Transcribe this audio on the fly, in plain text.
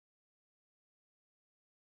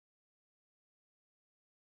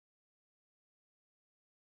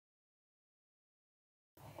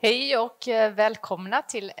Hej och välkomna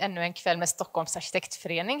till ännu en kväll med Stockholms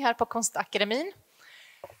arkitektförening här på Konstakademin.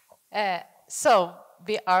 So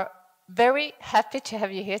we are very happy to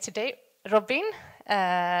have you here today, Robin.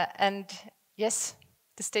 And yes,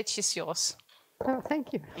 the stage is yours. Oh,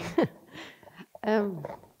 thank you.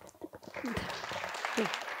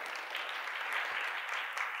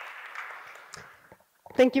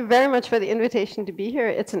 Thank you very much for the invitation to be here.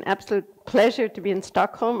 It's an absolute pleasure to be in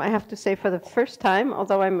Stockholm, I have to say, for the first time,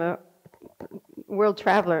 although I'm a world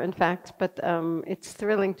traveler, in fact, but it's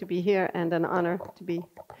thrilling to be here and an honor to be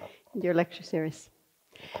in your lecture series.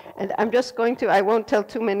 And I'm just going to, I won't tell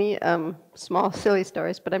too many small, silly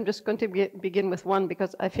stories, but I'm just going to begin with one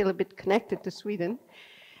because I feel a bit connected to Sweden.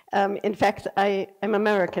 In fact, I'm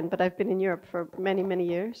American, but I've been in Europe for many, many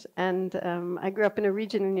years. And I grew up in a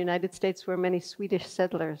region in the United States where many Swedish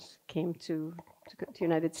settlers came to the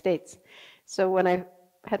United States. So when I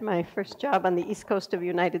had my first job on the East Coast of the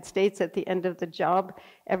United States, at the end of the job,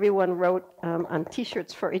 everyone wrote on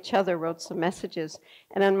T-shirts for each other, wrote some messages.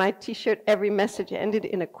 And on my T-shirt, every message ended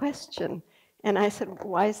in a question. And I said,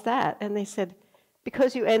 why is that? And they said,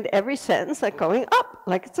 because you end every sentence like going up,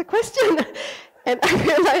 like it's a question. And I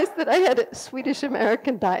realized that I had a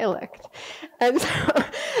Swedish-American dialect. And so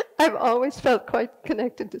I've always felt quite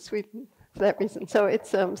connected to Sweden for that reason. So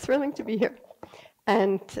it's thrilling to be here.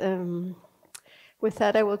 And with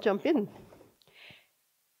that, I will jump in.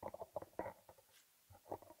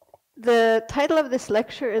 The title of this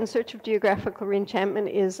lecture, In Search of Geographical ReEnchantment,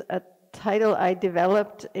 is a title I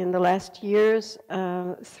developed in the last years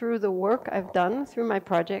through the work I've done, through my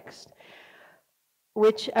projects,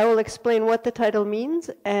 which I will explain what the title means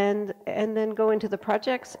and then go into the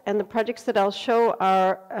projects. And the projects that I'll show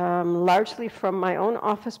are largely from my own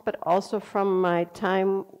office, but also from my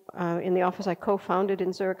time in the office I co-founded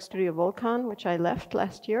in Zurich Studio Vulcan, which I left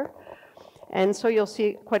last year. And so you'll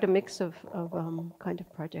see quite a mix of kind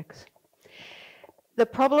of projects. The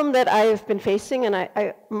problem that I've been facing,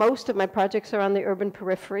 and most of my projects are on the urban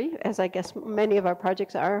periphery, as I guess many of our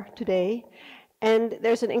projects are today, and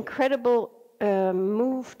there's an incredible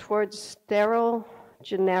move towards sterile,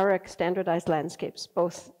 generic, standardized landscapes,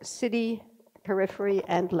 both city, periphery,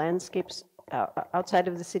 and landscapes outside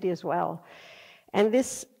of the city as well. And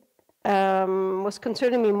this was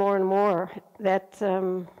concerning me more and more, that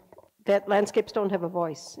that landscapes don't have a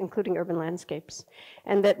voice, including urban landscapes,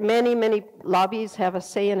 and that many, many lobbies have a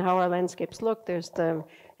say in how our landscapes look. There's the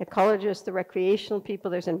ecologists, the recreational people,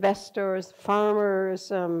 there's investors,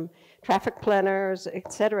 farmers, traffic planners,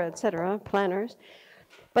 et cetera, planners.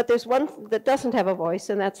 But there's one that doesn't have a voice,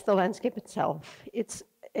 and that's the landscape itself. It's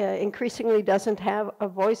increasingly doesn't have a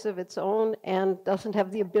voice of its own and doesn't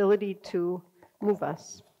have the ability to move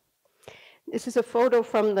us. This is a photo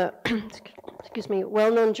from the excuse me,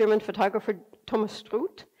 well-known German photographer Thomas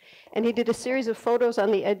Struth, and he did a series of photos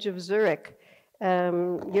on the edge of Zurich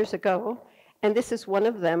years ago, and this is one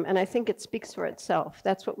of them, and I think it speaks for itself.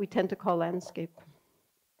 That's what we tend to call landscape.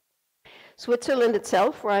 Switzerland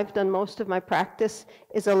itself, where I've done most of my practice,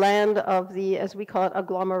 is a land of the, as we call it,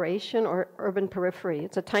 agglomeration or urban periphery.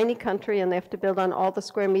 It's a tiny country, and they have to build on all the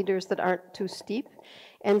square meters that aren't too steep,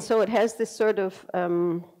 and so it has this sort of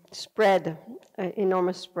spread,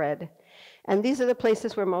 enormous spread. And these are the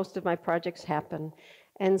places where most of my projects happen.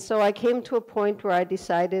 And so I came to a point where I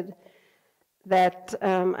decided that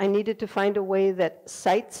I needed to find a way that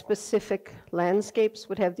site-specific landscapes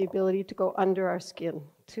would have the ability to go under our skin,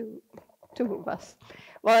 to move us.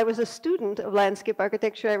 While I was a student of landscape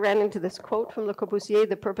architecture, I ran into this quote from Le Corbusier,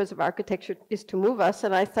 the purpose of architecture is to move us,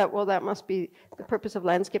 and I thought, well, that must be the purpose of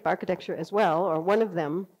landscape architecture as well, or one of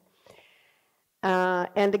them.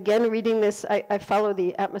 And again, reading this, I follow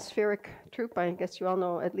the atmospheric troupe. I guess you all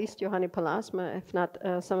know at least Johanni Palasma, if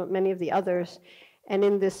not many of the others. And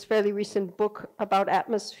in this fairly recent book about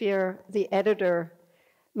atmosphere, the editor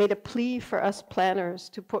made a plea for us planners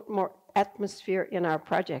to put more atmosphere in our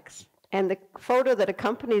projects. And the photo that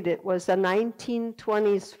accompanied it was a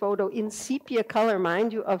 1920s photo in sepia color,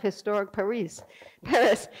 mind you, of historic Paris.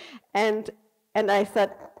 And I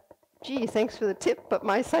thought, gee, thanks for the tip, but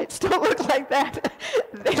my sites don't look like that.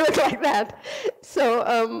 They look like that.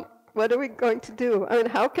 So what are we going to do? I mean,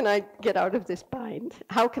 how can I get out of this bind?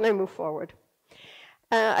 How can I move forward?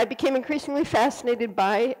 I became increasingly fascinated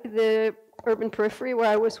by the urban periphery where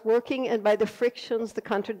I was working and by the frictions, the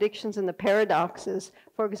contradictions, and the paradoxes,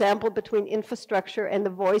 for example, between infrastructure and the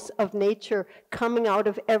voice of nature coming out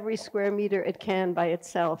of every square meter it can by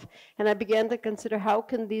itself. And I began to consider how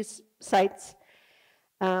can these sites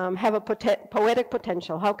have a poetic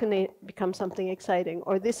potential? How can they become something exciting?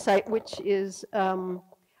 Or this site, which is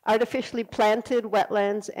artificially planted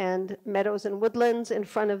wetlands and meadows and woodlands in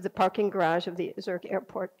front of the parking garage of the Zurich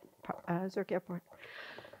Airport.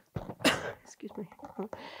 Excuse me.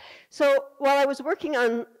 So while I was working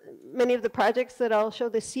on many of the projects that I'll show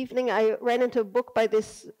this evening, I ran into a book by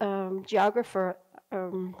this geographer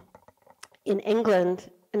in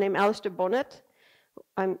England named Alistair Bonnet.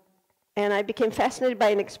 And I became fascinated by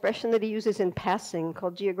an expression that he uses in passing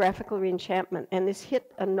called geographical ReEnchantment. And this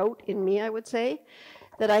hit a note in me, I would say,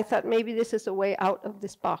 that I thought maybe this is a way out of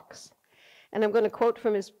this box. And I'm going to quote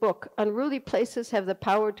from his book: "Unruly places have the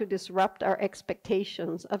power to disrupt our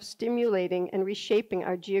expectations of stimulating and reshaping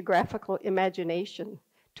our geographical imagination,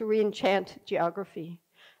 to re-enchant geography.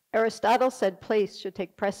 Aristotle said place should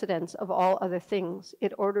take precedence of all other things.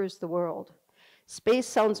 It orders the world. Space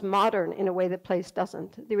sounds modern in a way that place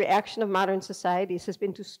doesn't. The reaction of modern societies has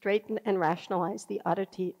been to straighten and rationalize the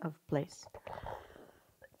oddity of place."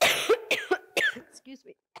 Excuse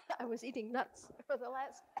me, I was eating nuts for the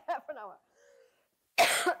last half an hour.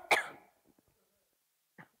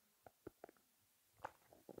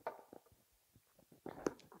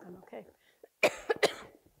 I'm okay.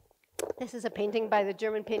 This is a painting by the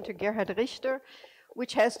German painter Gerhard Richter,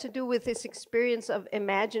 which has to do with this experience of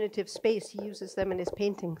imaginative space. He uses them in his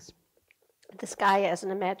paintings. The sky as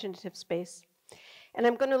an imaginative space. And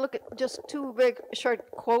I'm going to look at just two very short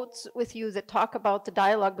quotes with you that talk about the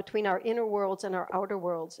dialogue between our inner worlds and our outer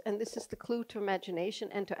worlds. And this is the clue to imagination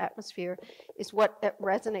and to atmosphere, is what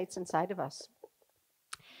resonates inside of us.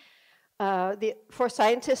 For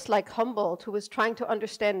scientists like Humboldt, who was trying to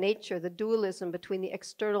understand nature, the dualism between the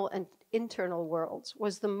external and internal worlds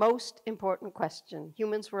was the most important question.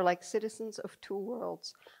 Humans were like citizens of two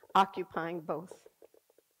worlds, occupying both.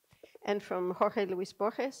 And from Jorge Luis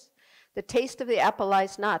Borges, "The taste of the apple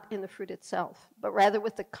lies not in the fruit itself, but rather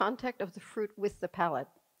with the contact of the fruit with the palate.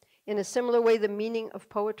 In a similar way, the meaning of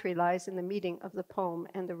poetry lies in the meeting of the poem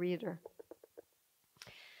and the reader."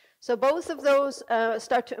 So both of those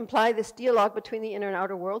start to imply this dialogue between the inner and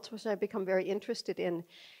outer worlds, which I've become very interested in.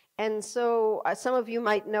 And so some of you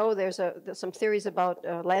might know there's some theories about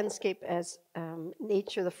landscape as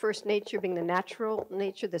nature, the first nature being the natural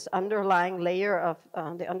nature, this underlying layer of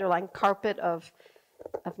the underlying carpet of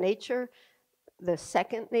nature. The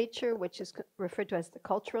second nature, which is referred to as the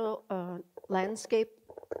cultural landscape,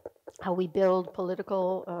 how we build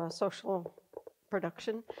political, social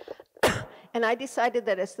production. And I decided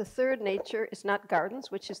that as the third nature is not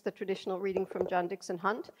gardens, which is the traditional reading from John Dixon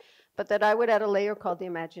Hunt, but that I would add a layer called the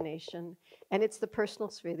imagination. And it's the personal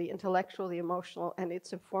sphere, the intellectual, the emotional, and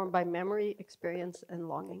it's informed by memory, experience, and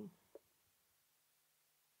longing.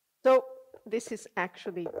 So this is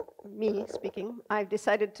actually me speaking. I've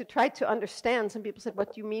decided to try to understand. Some people said,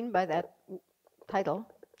 "What do you mean by that title?"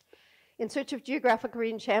 In Search of Geographical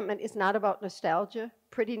ReEnchantment is not about nostalgia,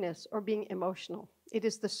 prettiness, or being emotional. It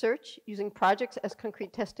is the search, using projects as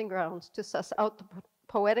concrete testing grounds, to suss out the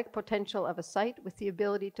poetic potential of a site with the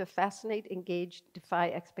ability to fascinate, engage, defy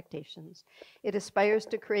expectations. It aspires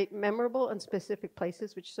to create memorable and specific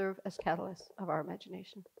places which serve as catalysts of our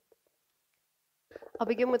imagination. I'll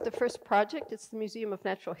begin with the first project. It's the Museum of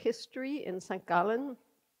Natural History in St. Gallen.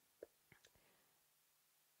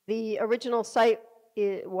 The original site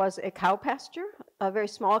was a cow pasture, a very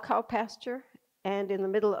small cow pasture, and in the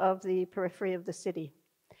middle of the periphery of the city.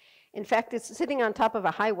 In fact, it's sitting on top of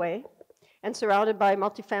a highway and surrounded by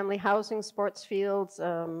multifamily housing, sports fields,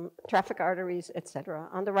 traffic arteries, etc.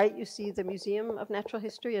 On the right, you see the Museum of Natural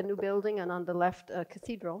History, a new building, and on the left, a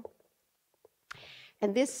cathedral.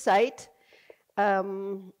 And this site,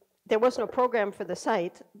 there was no program for the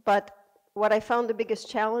site, but what I found the biggest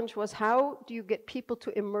challenge was, how do you get people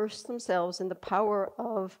to immerse themselves in the power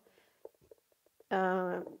of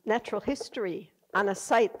natural history on a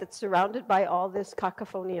site that's surrounded by all this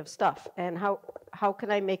cacophony of stuff? And how can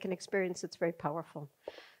I make an experience that's very powerful?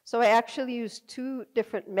 So I actually used two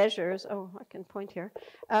different measures. Oh, I can point here.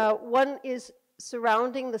 One is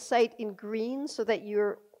surrounding the site in green so that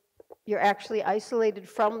you're actually isolated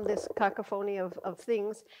from this cacophony of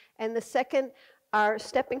things. And the second are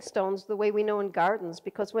stepping stones, the way we know in gardens,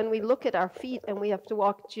 because when we look at our feet and we have to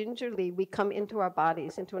walk gingerly, we come into our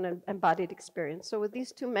bodies, into an embodied experience. So with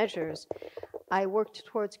these two measures, I worked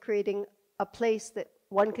towards creating a place that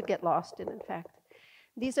one could get lost in fact.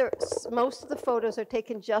 These are, most of the photos are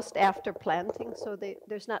taken just after planting, so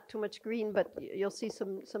there's not too much green, but you'll see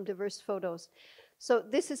some diverse photos. So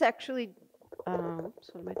this is actually,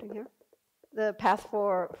 so what am I doing here? The path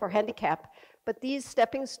for handicap But these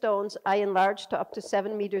stepping stones I enlarged to up to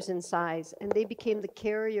 7 meters in size, and they became the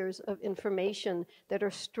carriers of information that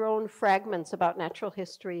are strewn fragments about natural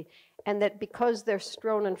history, and that because they're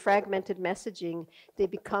strewn and fragmented messaging, they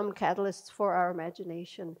become catalysts for our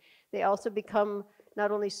imagination. They also become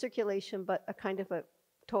not only circulation, but a kind of a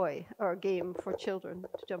toy or a game for children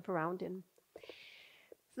to jump around in.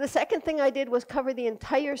 The second thing I did was cover the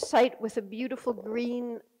entire site with a beautiful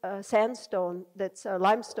green sandstone, that's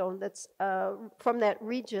limestone, that's from that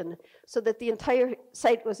region, so that the entire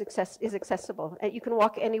site is accessible. And you can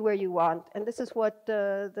walk anywhere you want. And this is what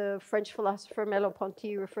the French philosopher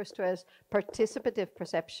Merleau-Ponty refers to as participative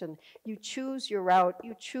perception. You choose your route,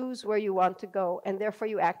 you choose where you want to go, and therefore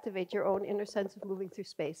you activate your own inner sense of moving through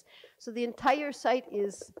space. So the entire site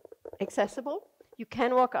is accessible. You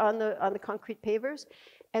can walk on the concrete pavers.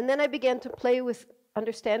 And then I began to play with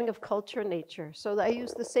understanding of culture and nature. So I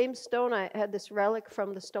used the same stone. I had this relic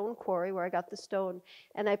from the stone quarry where I got the stone,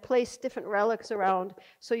 and I placed different relics around.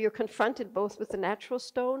 So you're confronted both with the natural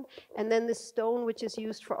stone and then this stone which is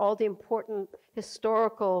used for all the important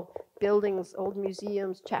historical buildings, old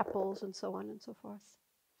museums, chapels, and so on and so forth.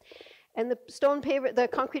 And the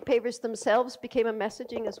concrete pavers themselves became a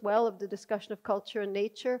messaging as well of the discussion of culture and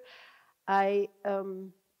nature. I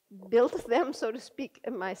built them, so to speak,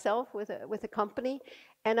 myself with a company.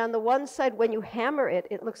 And on the one side, when you hammer it,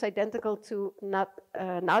 it looks identical to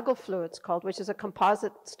nagelfluh, it's called, which is a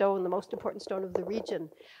composite stone, the most important stone of the region.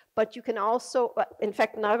 But you can also, in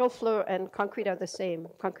fact, nagelfluh and concrete are the same.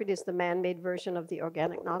 Concrete is the man-made version of the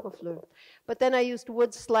organic nagelfluh. But then I used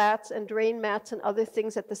wood slats and drain mats and other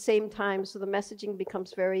things at the same time, so the messaging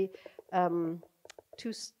becomes very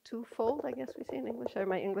twofold, I guess we say in English, or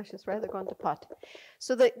my English is rather gone to pot.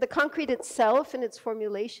 So the concrete itself in its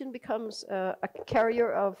formulation becomes a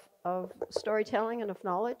carrier of storytelling and of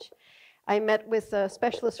knowledge. I met with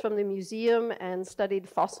specialists from the museum and studied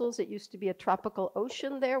fossils. It used to be a tropical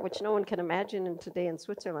ocean there, which no one can imagine today in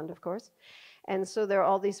Switzerland, of course. And so there are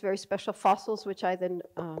all these very special fossils, which I then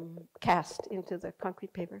cast into the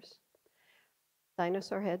concrete pavers.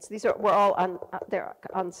 Dinosaur heads. These were all they're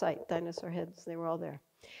on site, dinosaur heads. They were all there.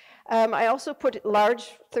 I also put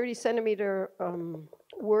large 30-centimeter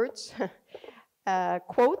words,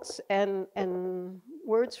 quotes, and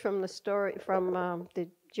words from the story, from the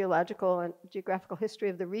geological and geographical history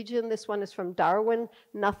of the region. This one is from Darwin.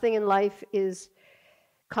 Nothing in life is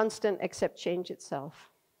constant except change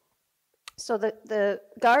itself. So the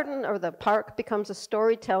garden or the park becomes a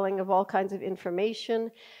storytelling of all kinds of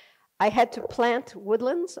information. I had to plant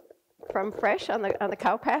woodlands from fresh on the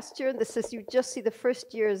cow pasture. This is, you just see the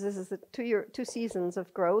first years. This is the 2 seasons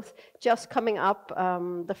of growth, just coming up,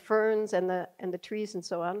 the ferns and the trees and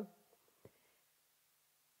so on.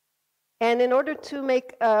 And in order to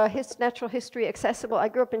make natural history accessible, I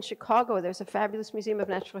grew up in Chicago. There's a fabulous Museum of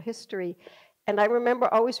Natural History. And I remember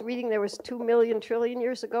always reading there was 2 million trillion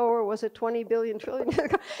years ago, or was it 20 billion trillion years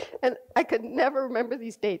ago? And I could never remember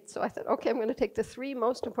these dates. So I thought, okay, I'm going to take the 3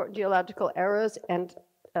 most important geological eras and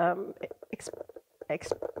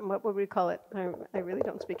what would we call it? I really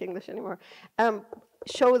don't speak English anymore.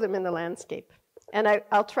 Show them in the landscape. And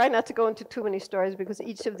I'll try not to go into too many stories because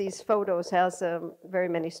each of these photos has very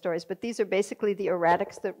many stories. But these are basically the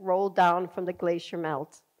erratics that roll down from the glacier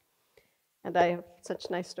melt. And I have such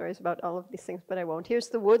nice stories about all of these things, but I won't. Here's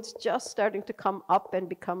the woods just starting to come up and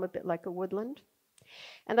become a bit like a woodland.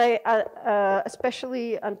 And I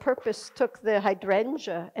especially on purpose took the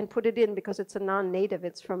hydrangea and put it in because it's a non-native.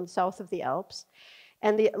 It's from south of the Alps.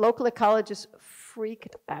 And the local ecologists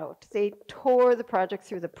freaked out. They tore the project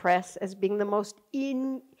through the press as being the most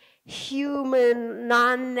inhuman,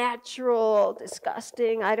 non-natural,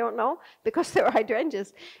 disgusting, I don't know, because there were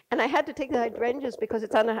hydrangeas. And I had to take the hydrangeas because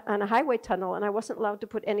it's on a highway tunnel, and I wasn't allowed to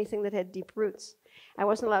put anything that had deep roots. I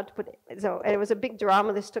wasn't allowed to put, so it was a big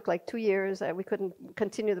drama. This took like 2 years. We couldn't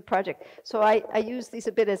continue the project. So I used these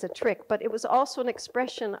a bit as a trick, but it was also an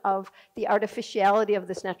expression of the artificiality of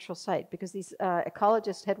this natural site, because these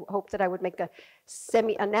ecologists had hoped that I would make a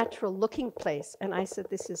natural looking place. And I said,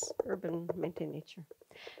 this is urban maintained nature.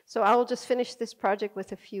 So I will just finish this project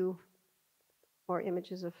with a few more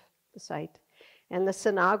images of the site. And the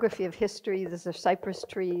scenography of history, these are cypress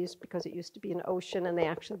trees because it used to be an ocean and they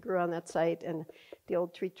actually grew on that site, and the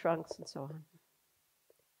old tree trunks and so on.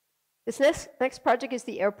 This next project is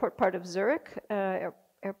the airport part of Zurich,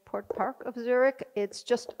 airport park of Zurich. It's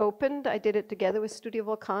just opened. I did it together with Studio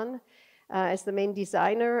Vulkan as the main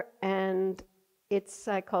designer, and it's,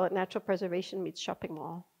 I call it natural preservation meets shopping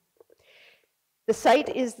mall. The site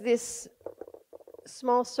is this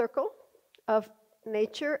small circle of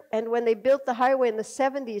nature. And when they built the highway in the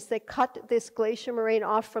 70s, they cut this glacier moraine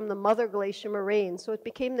off from the mother glacier moraine. So it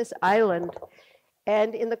became this island.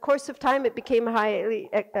 And in the course of time, it became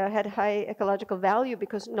had high ecological value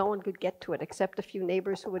because no one could get to it except a few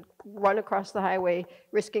neighbors who would run across the highway,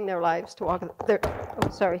 risking their lives to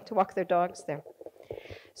walk their dogs there.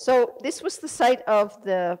 So this was the site of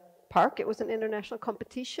the park. It was an international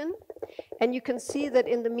competition. And you can see that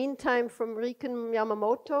in the meantime, from Riken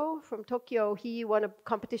Yamamoto from Tokyo, he won a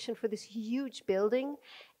competition for this huge building.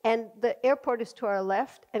 And the airport is to our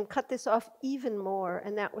left, and cut this off even more.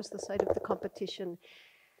 And that was the site of the competition.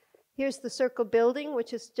 Here's the Circle building,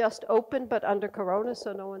 which is just open, but under Corona,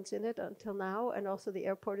 so no one's in it until now. And also the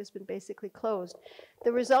airport has been basically closed.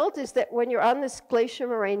 The result is that when you're on this glacier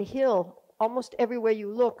moraine hill, almost everywhere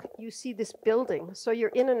you look, you see this building. So you're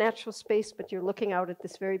in a natural space, but you're looking out at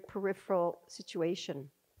this very peripheral situation.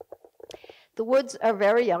 The woods are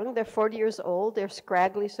very young. They're 40 years old. They're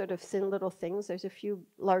scraggly, sort of thin little things. There's a few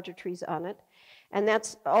larger trees on it. And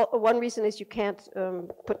that's one reason is you can't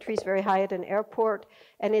put trees very high at an airport.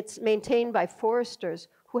 And it's maintained by foresters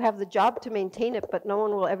who have the job to maintain it, but no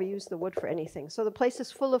one will ever use the wood for anything. So the place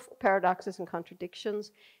is full of paradoxes and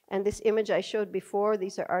contradictions. And this image I showed before,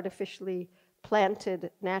 these are artificially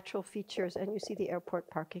planted natural features, and you see the airport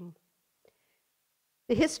parking.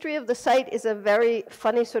 The history of the site is a very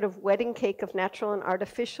funny sort of wedding cake of natural and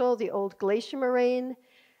artificial. The old glacier moraine,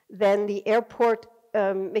 then the airport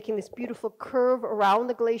making this beautiful curve around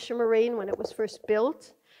the glacier moraine when it was first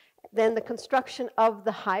built, then the construction of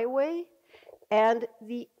the highway, and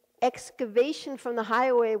the excavation from the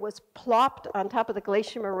highway was plopped on top of the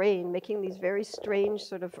glacier moraine, making these very strange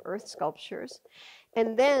sort of earth sculptures.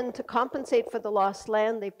 And then to compensate for the lost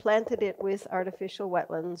land, they planted it with artificial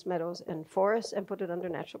wetlands, meadows, and forests and put it under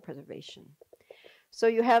natural preservation. So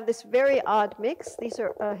you have this very odd mix. These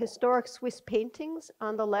are historic Swiss paintings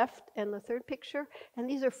on the left and the third picture. And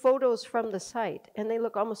these are photos from the site, and they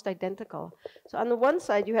look almost identical. So on the one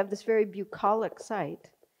side, you have this very bucolic site,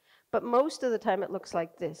 but most of the time it looks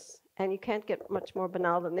like this. And you can't get much more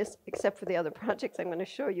banal than this, except for the other projects I'm going to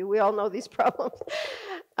show you. We all know these problems.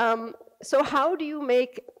 So how do you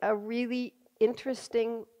make a really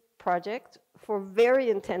interesting project for very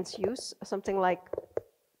intense use, something like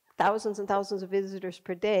thousands and thousands of visitors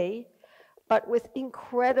per day, but with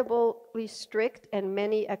incredibly strict and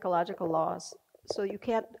many ecological laws? So you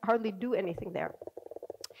can't hardly do anything there.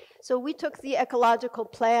 So we took the ecological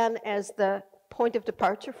plan as the point of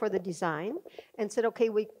departure for the design and said, okay,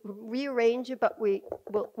 we rearrange it, but we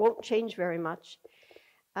won't change very much.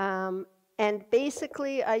 And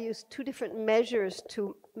basically, I used two different measures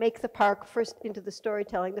to make the park first into the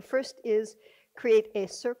storytelling. The first is create a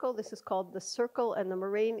circle. This is called the circle, and the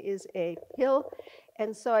moraine is a hill.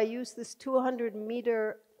 And so I used this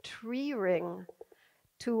 200-meter tree ring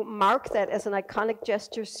to mark that as an iconic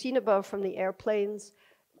gesture seen above from the airplanes,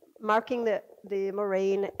 marking the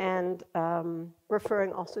moraine and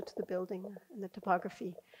referring also to the building and the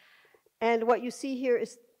topography. And what you see here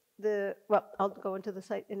is well, I'll go into the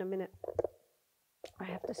site in a minute. I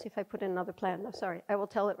have to see if I put in another plan. No, sorry, I will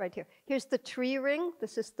tell it right here. Here's the tree ring.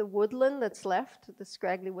 This is the woodland that's left, the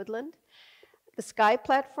scraggly woodland. The sky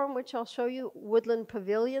platform, which I'll show you, woodland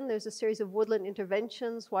pavilion. There's a series of woodland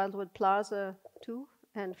interventions, Wildwood Plaza 2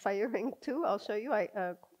 and Fire Ring 2. I'll show you. I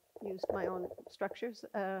used my own structures.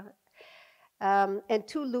 And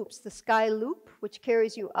two loops, the sky loop, which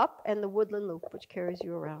carries you up, and the woodland loop, which carries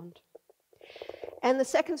you around. And the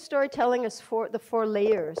second storytelling is for the 4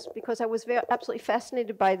 layers, because I was absolutely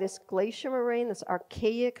fascinated by this glacier moraine, this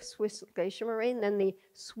archaic Swiss glacier moraine, then the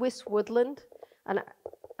Swiss woodland, and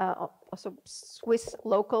also Swiss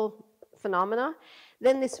local phenomena.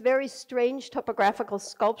 Then this very strange topographical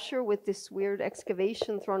sculpture with this weird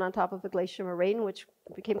excavation thrown on top of the glacier moraine, which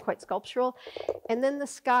became quite sculptural. And then the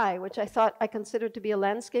sky, which I considered to be a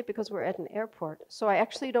landscape because we're at an airport. So I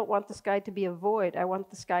actually don't want the sky to be a void. I want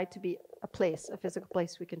the sky to be a place, a physical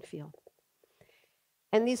place we can feel.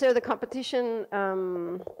 And these are the competition,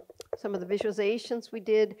 some of the visualizations we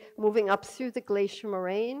did, moving up through the glacier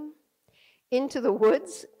moraine into the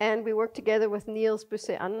woods. And we worked together with Niels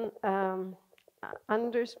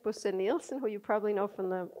Anders Busse Nielsen, who you probably know from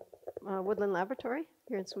the Woodland Laboratory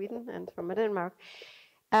here in Sweden and from Denmark,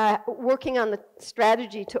 working on the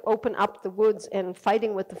strategy to open up the woods and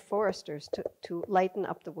fighting with the foresters to lighten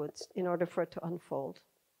up the woods in order for it to unfold.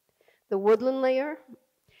 The woodland layer,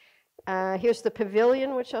 here's the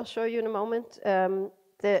pavilion, which I'll show you in a moment.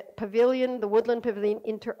 The woodland pavilion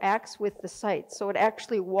interacts with the site, so it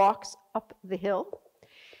actually walks up the hill.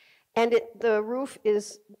 And the roof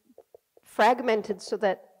is fragmented so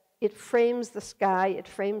that it frames the sky, it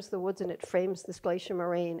frames the woods, and it frames this glacier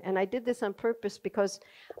moraine. And I did this on purpose because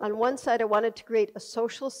on one side I wanted to create a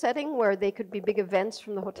social setting where they could be big events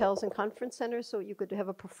from the hotels and conference centers, so you could have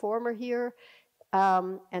a performer here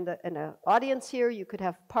and an audience here, you could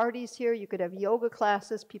have parties here, you could have yoga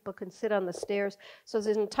classes, people can sit on the stairs. So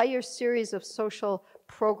there's an entire series of social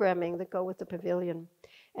programming that go with the pavilion.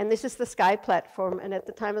 And this is the sky platform, and at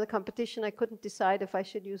the time of the competition I couldn't decide if I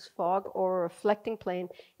should use fog or a reflecting plane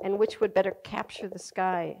and which would better capture the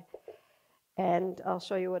sky. And I'll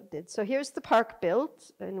show you what it did. So here's the park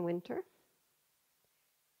built in winter.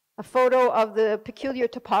 A photo of the peculiar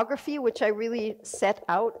topography, which I really set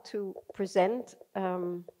out to present,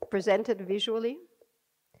 presented visually.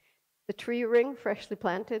 The tree ring, freshly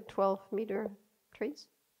planted, 12-meter trees.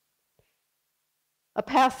 A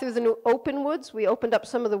path through the new open woods. We opened up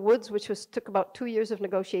some of the woods, which took about 2 years of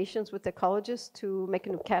negotiations with the ecologists to make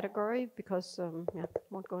a new category, because, yeah,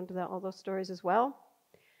 won't go into all those stories as well.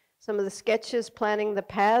 Some of the sketches planning the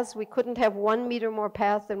paths. We couldn't have 1 meter more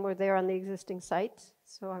path than were there on the existing site,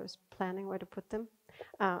 so I was planning where to put them.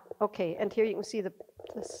 Okay, and here you can see the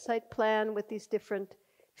site plan with these different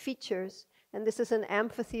features. And this is an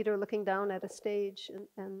amphitheater looking down at a stage,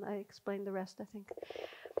 and I explained the rest, I think.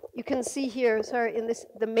 You can see here, sorry, in this,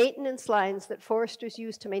 the maintenance lines that foresters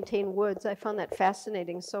use to maintain woods. I found that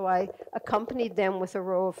fascinating, so I accompanied them with a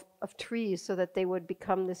row of trees so that they would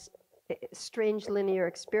become this strange linear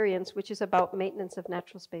experience, which is about maintenance of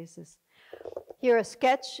natural spaces. Here, a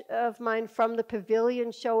sketch of mine from the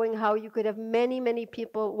pavilion showing how you could have many, many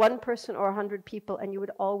people, 1 person or 100 people, and you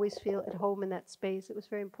would always feel at home in that space. It was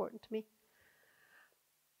very important to me.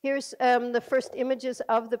 Here's the first images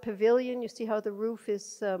of the pavilion. You see how the roof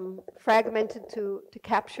is fragmented to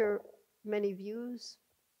capture many views.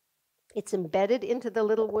 It's embedded into the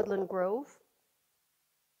little woodland grove.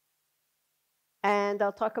 And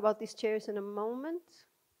I'll talk about these chairs in a moment.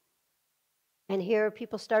 And here are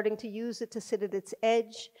people starting to use it to sit at its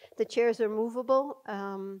edge. The chairs are movable.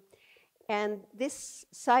 And this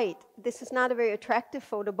site, this is not a very attractive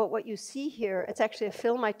photo, but what you see here, it's actually a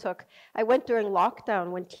film I took. I went during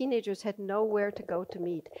lockdown when teenagers had nowhere to go to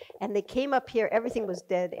meet. And they came up here, everything was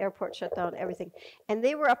dead, airport shut down, everything. And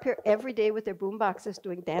they were up here every day with their boomboxes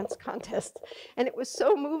doing dance contests. And it was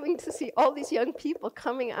so moving to see all these young people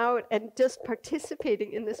coming out and just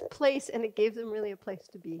participating in this place, and it gave them really a place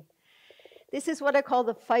to be. This is what I call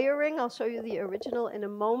the fire ring. I'll show you the original in a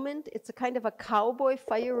moment. It's a kind of a cowboy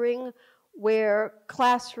fire ring where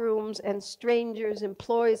classrooms and strangers,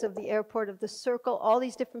 employees of the airport, of the circle, all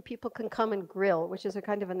these different people can come and grill, which is a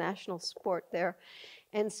kind of a national sport there.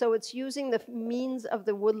 And so it's using the means of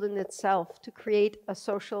the woodland itself to create a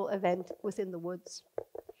social event within the woods.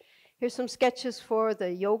 Here's some sketches for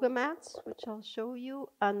the yoga mats, which I'll show you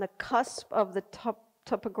on the cusp of the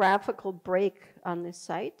topographical break on this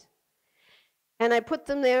site. And I put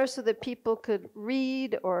them there so that people could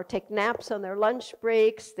read or take naps on their lunch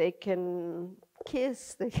breaks. They can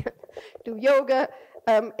kiss, they can do yoga.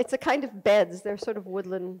 It's a kind of beds. They're sort of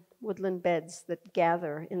woodland beds that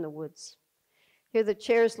gather in the woods. Here are the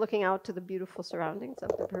chairs looking out to the beautiful surroundings of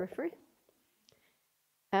the periphery.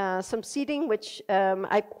 Some seating, which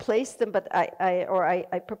I placed them, but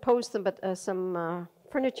I proposed them, but some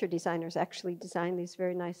furniture designers actually designed these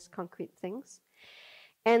very nice concrete things.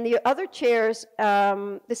 And the other chairs,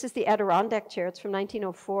 this is the Adirondack chair. It's from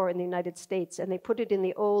 1904 in the United States, and they put it in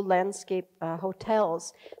the old landscape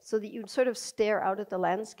hotels so that you'd sort of stare out at the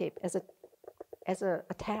landscape as a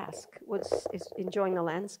task, is enjoying the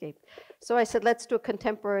landscape. So I said, let's do a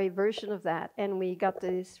contemporary version of that, and we got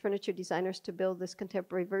these furniture designers to build this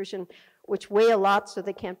contemporary version, which weigh a lot so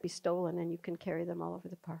they can't be stolen, and you can carry them all over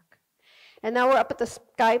the park. And now we're up at the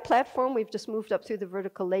sky platform. We've just moved up through the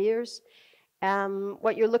vertical layers.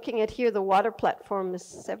 What you're looking at here, the water platform is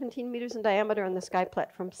 17 meters in diameter, and the sky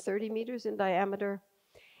platform 30 meters in diameter.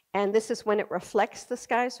 And this is when it reflects the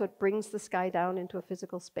sky, so it brings the sky down into a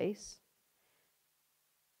physical space.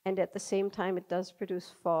 And at the same time, it does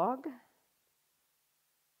produce fog.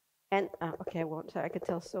 And, okay, I won't. I could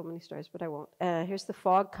tell so many stories, but I won't. Here's the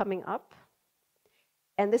fog coming up.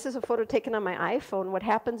 And this is a photo taken on my iPhone. What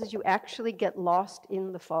happens is you actually get lost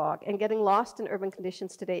in the fog. And getting lost in urban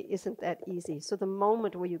conditions today isn't that easy. So the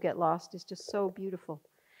moment where you get lost is just so beautiful.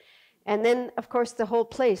 And then, of course, the whole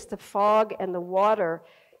place, the fog and the water,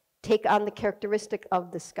 take on the characteristic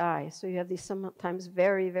of the sky. So you have these sometimes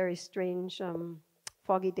very, very strange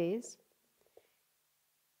foggy days.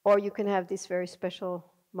 Or you can have these very special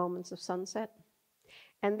moments of sunset.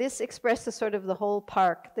 And this expresses sort of the whole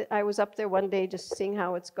park. I was up there one day just seeing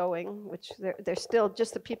how it's going, which they're still,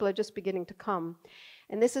 just the people are just beginning to come.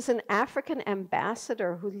 And this is an African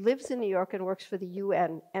ambassador who lives in New York and works for the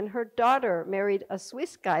UN. And her daughter married a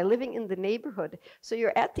Swiss guy living in the neighborhood. So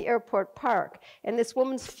you're at the airport park, and this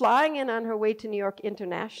woman's flying in on her way to New York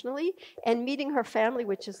internationally and meeting her family,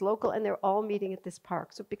 which is local, and they're all meeting at this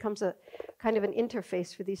park. So it becomes a kind of an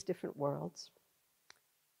interface for these different worlds.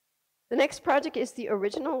 The next project is the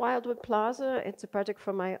original Wildwood Plaza. It's a project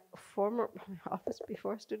from my former office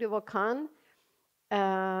before, Studio Vulkan.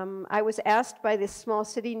 I was asked by this small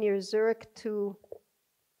city near Zurich to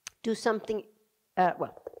do something, I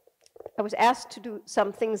was asked to do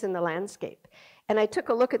some things in the landscape. And I took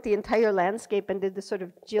a look at the entire landscape and did the sort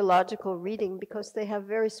of geological reading, because they have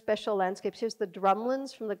very special landscapes. Here's the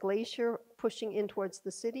drumlins from the glacier pushing in towards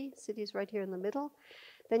the city. City's right here in the middle.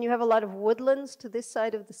 Then you have a lot of woodlands to this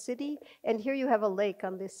side of the city, and here you have a lake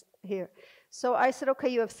on this here. So I said, okay,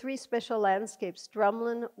 you have three special landscapes: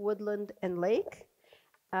 drumlin, woodland, and lake.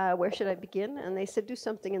 Where should I begin? And they said, do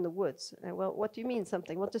something in the woods. Well, what do you mean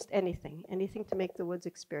something? Well, just anything to make the woods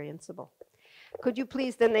experienceable. Could you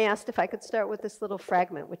please, then they asked if I could start with this little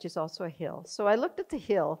fragment, which is also a hill. So I looked at the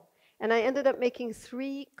hill, and I ended up making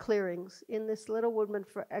 3 clearings in this little woodland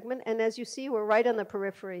fragment. And as you see, we're right on the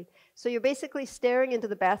periphery. So you're basically staring into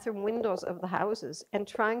the bathroom windows of the houses and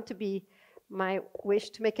trying to be my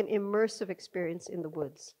wish to make an immersive experience in the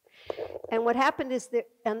woods. And what happened is that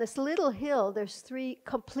on this little hill, there's 3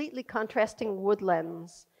 completely contrasting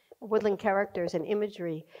woodland characters and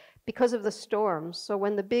imagery because of the storms. So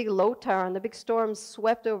when the big Lotar and the big storms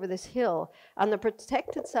swept over this hill, on the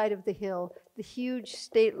protected side of the hill, the huge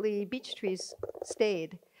stately beech trees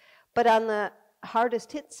stayed. But on the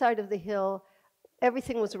hardest hit side of the hill,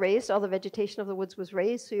 everything was raised, all the vegetation of the woods was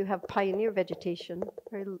raised, so you have pioneer vegetation,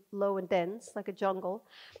 very low and dense, like a jungle.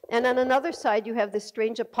 And on another side, you have this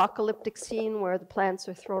strange apocalyptic scene where the plants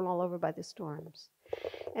are thrown all over by the storms.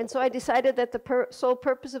 And so I decided that the sole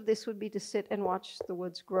purpose of this would be to sit and watch the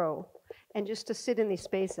woods grow, and just to sit in these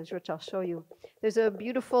spaces, which I'll show you. There's a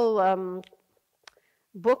beautiful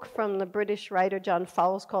book from the British writer John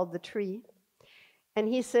Fowles called The Tree, and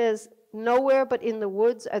he says, nowhere but in the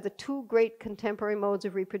woods are the 2 great contemporary modes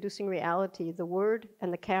of reproducing reality, the word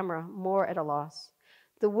and the camera, more at a loss.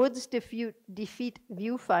 The woods defeat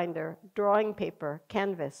viewfinder, drawing paper,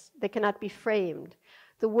 canvas. They cannot be framed.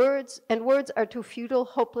 The words are too futile,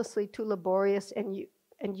 hopelessly too laborious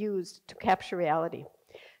and used to capture reality.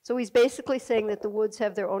 So he's basically saying that the woods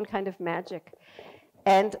have their own kind of magic.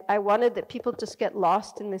 And I wanted that people just get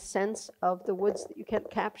lost in this sense of the woods that you can't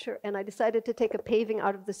capture. And I decided to take a paving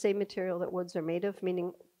out of the same material that woods are made of,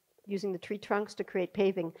 meaning using the tree trunks to create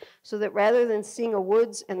paving, so that rather than seeing a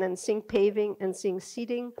woods and then seeing paving and seeing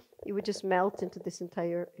seating, you would just melt into this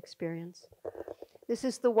entire experience. This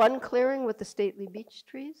is the one clearing with the stately beech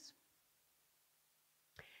trees.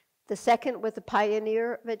 The second with the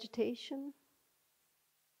pioneer vegetation.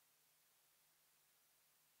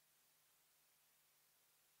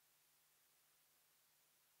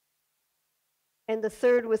 And the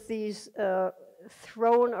third with these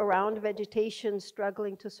thrown around vegetation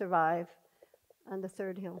struggling to survive on the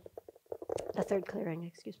third hill. The third clearing,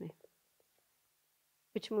 excuse me,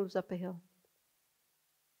 which moves up a hill.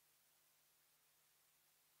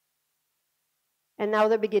 And now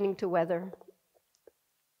they're beginning to weather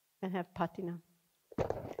and have patina.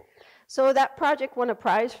 So that project won a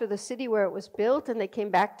prize for the city where it was built, and they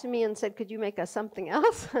came back to me and said, could you make us something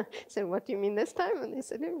else? I said, what do you mean this time? And they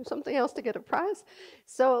said, something else to get a prize.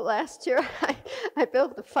 So last year I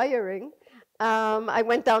built the fire ring. I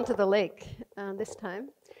went down to the lake this time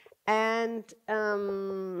and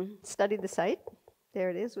studied the site. There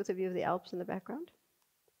it is with a view of the Alps in the background.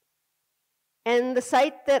 And the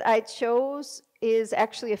site that I chose is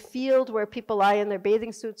actually a field where people lie in their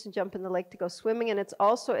bathing suits and jump in the lake to go swimming. And it's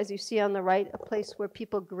also, as you see on the right, a place where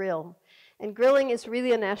people grill. And grilling is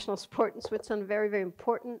really a national sport in Switzerland, very, very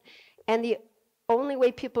important. And the only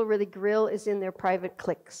way people really grill is in their private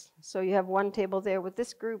cliques. So you have one table there with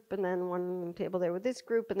this group, and then one table there with this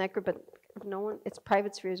group and that group, but no one, it's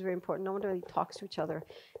private sphere is very important. No one really talks to each other.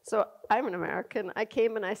 So I'm an American. I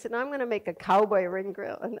came and I said, no, I'm going to make a cowboy ring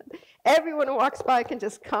grill. And everyone who walks by can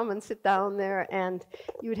just come and sit down there, and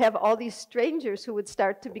you would have all these strangers who would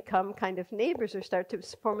start to become kind of neighbors or start to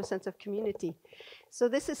form a sense of community. So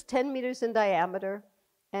this is 10 meters in diameter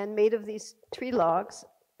and made of these tree logs,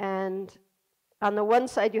 and on the one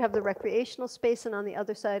side, you have the recreational space, and on the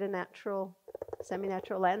other side, a natural,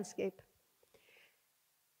 semi-natural landscape.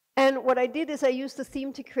 And what I did is I used the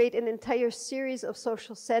theme to create an entire series of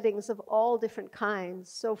social settings of all different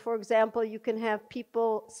kinds. So for example, you can have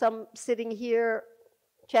people, some sitting here,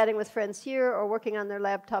 chatting with friends here, or working on their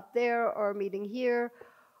laptop there, or meeting here,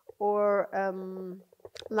 or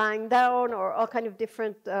lying down, or all kind of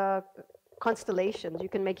different constellations. You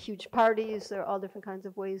can make huge parties. There are all different kinds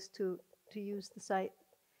of ways to use the site.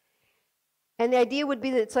 And the idea would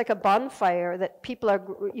be that it's like a bonfire, that people are,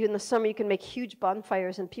 in the summer you can make huge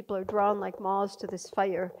bonfires and people are drawn like moths to this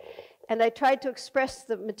fire. And I tried to express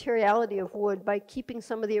the materiality of wood by keeping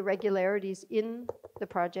some of the irregularities in the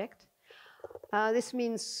project. This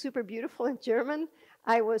means super beautiful in German.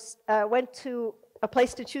 I went to a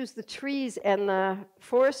place to choose the trees, and the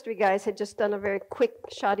forestry guys had just done a very quick,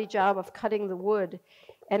 shoddy job of cutting the wood.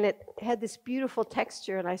 And it had this beautiful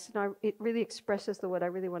texture, and I said, no, it really expresses the wood. I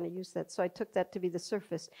really want to use that. So I took that to be the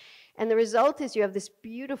surface. And the result is you have this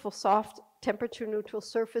beautiful, soft, temperature-neutral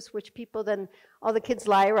surface, which people then, all the kids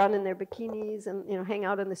lie around in their bikinis and hang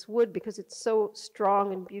out on this wood because it's so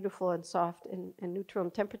strong and beautiful and soft and neutral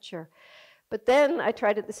in temperature. But then I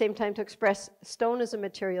tried at the same time to express stone as a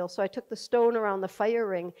material. So I took the stone around the fire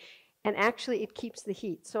ring, and actually it keeps the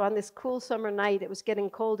heat. So on this cool summer night, it was getting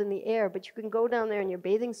cold in the air, but you can go down there in your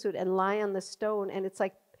bathing suit and lie on the stone, and it's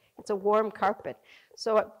like, it's a warm carpet.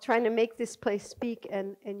 So I'm trying to make this place speak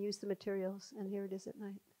and use the materials, and here it is at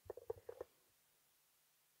night.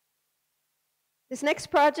 This next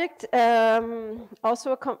project,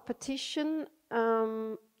 also a competition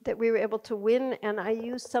that we were able to win, and I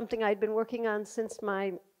used something I'd been working on since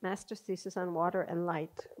my master's thesis on water and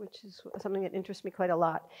light, which is something that interests me quite a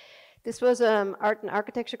lot. This was an art and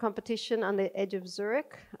architecture competition on the edge of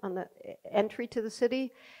Zurich, on the entry to the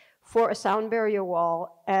city, for a sound barrier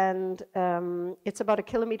wall. And it's about 1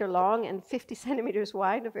 kilometer long and 50 centimeters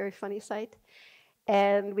wide, a very funny site.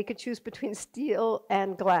 And we could choose between steel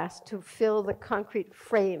and glass to fill the concrete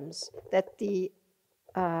frames that the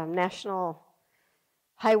national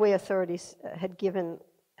highway authorities had given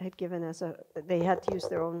as they had to use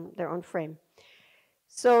their own frame.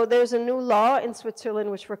 So there's a new law in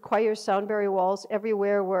Switzerland which requires sound barrier walls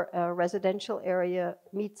everywhere where a residential area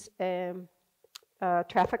meets a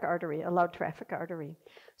traffic artery, a loud traffic artery.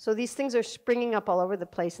 So these things are springing up all over the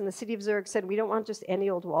place, and the city of Zurich said, we don't want just any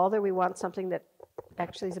old wall there, we want something that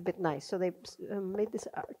actually is a bit nice. So they made this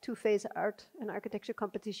two-phase art and architecture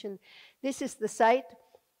competition. This is the site,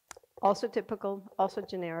 also typical, also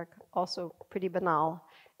generic, also pretty banal.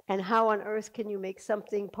 And how on earth can you make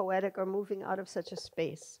something poetic or moving out of such a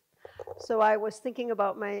space? So I was thinking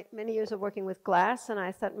about my many years of working with glass, and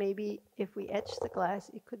I thought maybe if we etch the glass,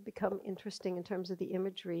 it could become interesting in terms of the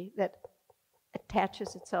imagery that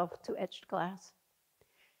attaches itself to etched glass.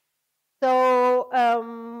 So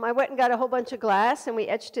I went and got a whole bunch of glass, and we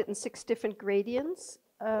etched it in 6 different gradients.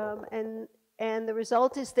 And the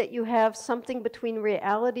result is that you have something between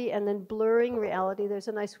reality and then blurring reality. There's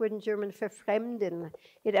a nice word in German, verfremden.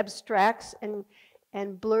 It abstracts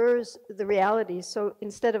and blurs the reality. So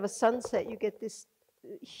instead of a sunset, you get this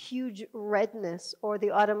huge redness, or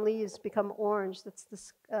the autumn leaves become orange.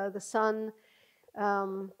 That's the sun.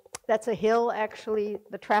 That's a hill, actually,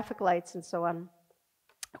 the traffic lights and so on.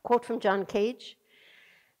 A quote from John Cage,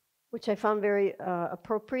 which I found very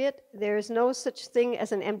appropriate. There is no such thing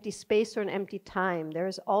as an empty space or an empty time. There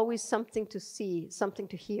is always something to see, something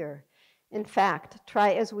to hear. In fact,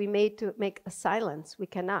 try as we may to make a silence, we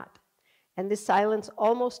cannot. And this silence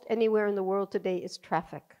almost anywhere in the world today is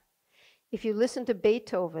traffic. If you listen to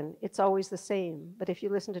Beethoven, it's always the same. But if you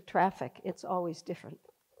listen to traffic, it's always different.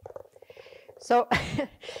 So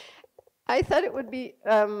I thought it would be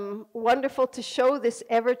wonderful to show this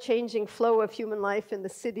ever-changing flow of human life in the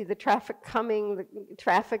city, the traffic coming, the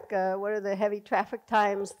traffic, what are the heavy traffic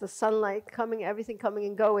times, the sunlight coming, everything coming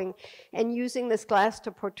and going, and using this glass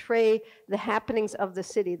to portray the happenings of the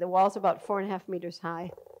city. The wall's about 4.5 meters high.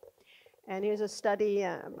 And here's a study.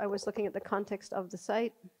 I was looking at the context of the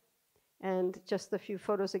site, and just a few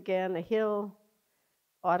photos again, a hill,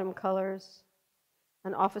 autumn colors,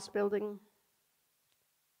 an office building,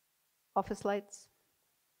 office lights,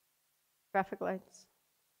 traffic lights,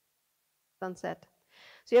 sunset.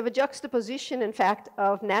 So you have a juxtaposition, in fact,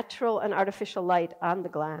 of natural and artificial light on the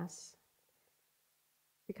glass,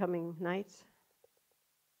 becoming night,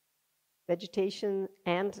 vegetation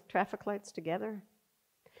and traffic lights together.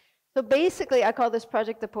 So basically, I call this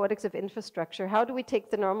project the Poetics of Infrastructure. How do we take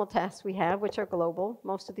the normal tasks we have, which are global?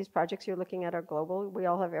 Most of these projects you're looking at are global. We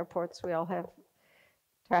all have airports, we all have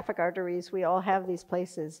traffic arteries, we all have these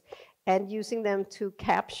places, and using them to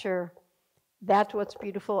capture that what's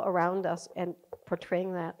beautiful around us and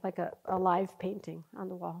portraying that like a live painting on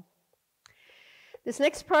the wall. This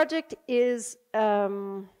next project is a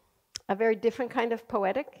very different kind of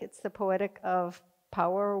poetic. It's the poetic of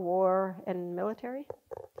power, war, and military.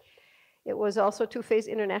 It was also a two-phase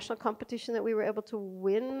international competition that we were able to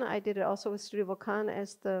win. I did it also with Studio Vulcan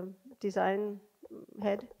as the design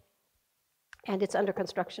head. And it's under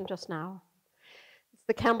construction just now. It's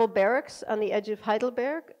the Campbell Barracks on the edge of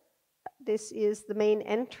Heidelberg. This is the main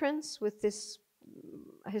entrance with this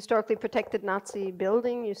historically protected Nazi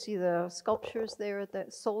building. You see the sculptures there, the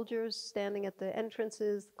soldiers standing at the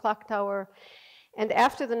entrances, the clock tower. And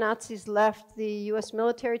after the Nazis left, the US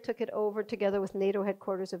military took it over together with NATO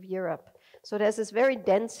headquarters of Europe. So it has this very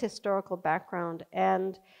dense historical background.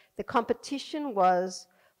 And the competition was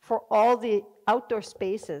for all the outdoor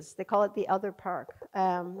spaces. They call it the other park,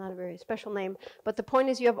 not a very special name. But the point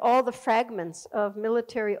is you have all the fragments of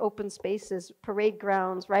military open spaces, parade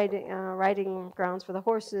grounds, riding grounds for the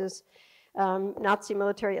horses, Nazi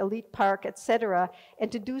military elite park, etc.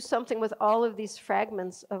 And to do something with all of these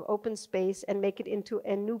fragments of open space and make it into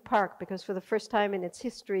a new park, because for the first time in its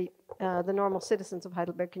history, the normal citizens of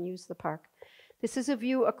Heidelberg can use the park. This is a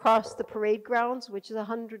view across the parade grounds, which is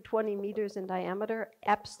 120 meters in diameter,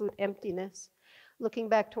 absolute emptiness, looking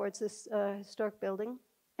back towards this historic building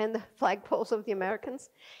and the flagpoles of the Americans.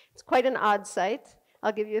 It's quite an odd site.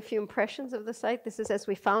 I'll give you a few impressions of the site. This is as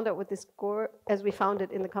we found it with this as we found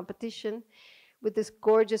it in the competition, with this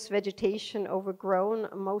gorgeous vegetation overgrown.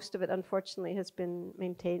 Most of it, unfortunately, has been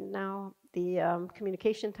maintained now. The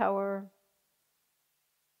communication tower,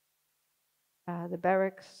 the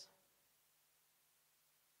barracks.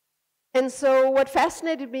 And so what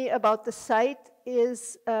fascinated me about the site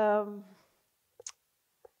is, I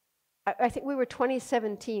think we were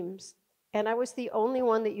 27 teams, and I was the only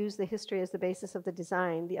one that used the history as the basis of the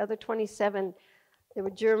design. The other 27, they were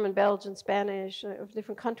German, Belgian, Spanish, of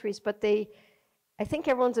different countries, but I think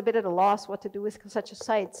everyone's a bit at a loss what to do with such a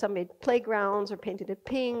site. Some made playgrounds or painted it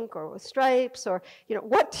pink or with stripes, or,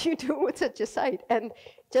 what do you do with such a site? And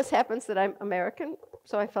it just happens that I'm American,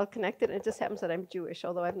 so I felt connected, and it just happens that I'm Jewish,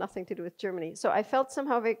 although I have nothing to do with Germany. So I felt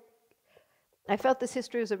I felt this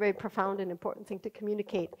history was a very profound and important thing to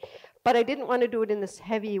communicate. But I didn't want to do it in this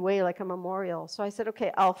heavy way like a memorial. So I said,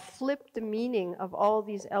 okay, I'll flip the meaning of all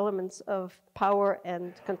these elements of power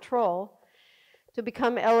and control to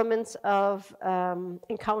become elements of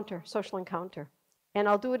encounter, social encounter. And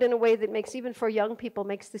I'll do it in a way that makes, even for young people,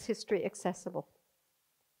 makes this history accessible.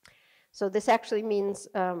 So this actually means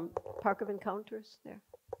Park of Encounters there.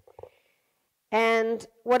 And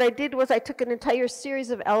what I did was I took an entire series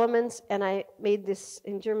of elements and I made this,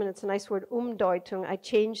 in German it's a nice word, Umdeutung. I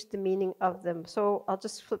changed the meaning of them. So I'll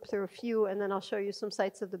just flip through a few and then I'll show you some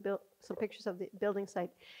sites of some pictures of the building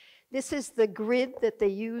site. This is the grid that they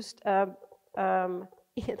used,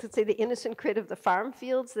 let's say the innocent grid of the farm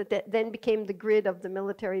fields that then became the grid of the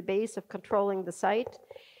military base of controlling the site.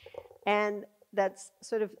 And that's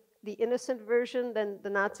sort of the innocent version. Then the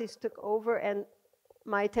Nazis took over, and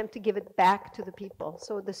my attempt to give it back to the people.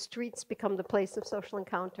 So the streets become the place of social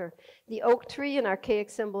encounter. The oak tree, an archaic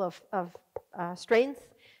symbol of strength,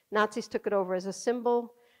 Nazis took it over as a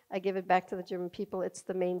symbol. I give it back to the German people. It's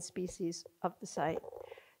the main species of the site.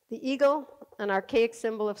 The eagle, an archaic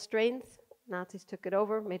symbol of strength, Nazis took it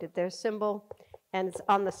over, made it their symbol, and it's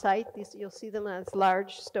on the site. You'll see them as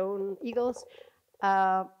large stone eagles.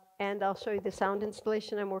 And I'll show you the sound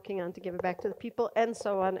installation I'm working on to give it back to the people, and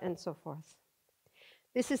so on and so forth.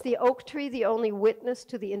 This is the oak tree, the only witness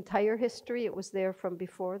to the entire history. It was there from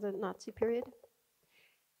before the Nazi period.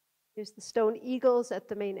 Here's the stone eagles at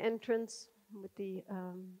the main entrance with the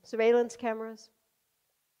surveillance cameras.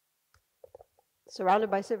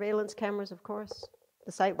 Surrounded by surveillance cameras, of course.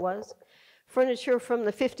 The site was. Furniture from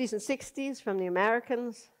the 50s and 60s from the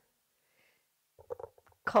Americans.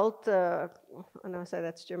 Cult, oh no, sorry,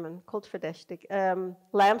 that's German, Kultverdächtig.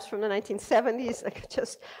 Lamps from the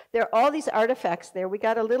 1970s. There are all these artifacts there. We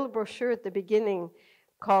got a little brochure at the beginning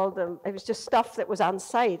called, it was just stuff that was on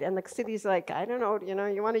site. And the city's like, I don't know,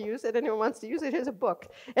 you want to use it? Anyone wants to use it? Here's a book.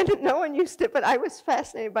 And no one used it, but I was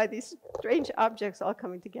fascinated by these strange objects all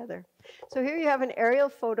coming together. So here you have an aerial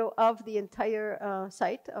photo of the entire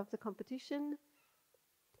site of the competition.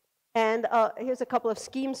 And here's a couple of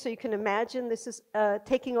schemes so you can imagine. This is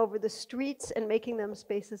taking over the streets and making them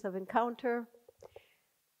spaces of encounter.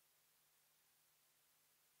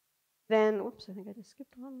 Then, oops, I think I just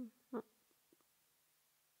skipped one. Oh.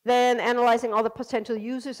 Then analyzing all the potential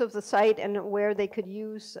users of the site and where they could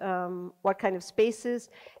use what kind of spaces.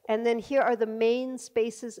 And then here are the main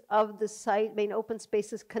spaces of the site, main open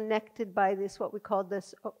spaces connected by this, what we call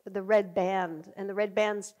this, the red band. And the red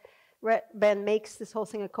band makes this whole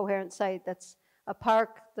thing a coherent site. That's a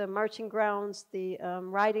park, the marching grounds, the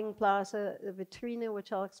riding plaza, the vitrine,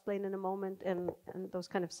 which I'll explain in a moment, and those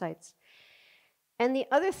kind of sites. And the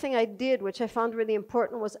other thing I did, which I found really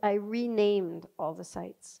important, was I renamed all the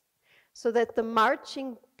sites so that the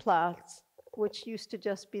marching plaza which used to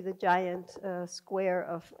just be the giant square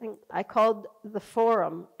of, I called the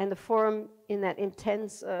forum, and the forum in that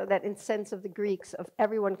intense, that in sense of the Greeks, of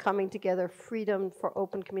everyone coming together, freedom for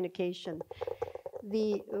open communication.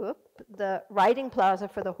 The riding plaza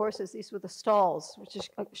for the horses, these were the stalls, which is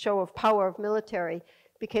a show of power of military,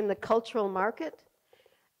 became the cultural market.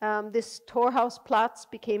 This Torhausplatz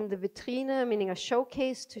became the Vitrine, meaning a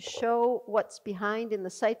showcase to show what's behind in the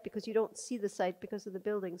site, because you don't see the site because of the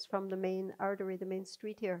buildings from the main artery, the main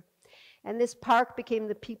street here. And this park became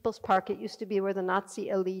the People's Park. It used to be where the Nazi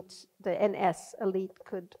elite, the NS elite,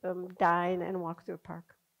 could dine and walk through a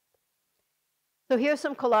park. So here's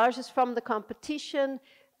some collages from the competition,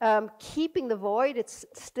 keeping the void. It's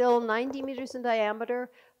still 90 meters in diameter,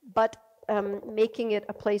 but making it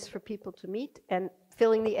a place for people to meet and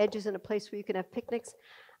filling the edges in a place where you can have picnics.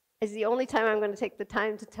 Is the only time I'm going to take the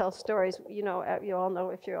time to tell stories. You know, you all know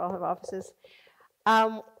if you all have offices.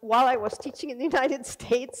 While I was teaching in the United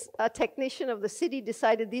States, a technician of the city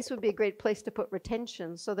decided these would be a great place to put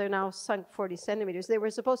retention. So they're now sunk 40 centimeters. They were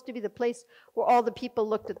supposed to be the place where all the people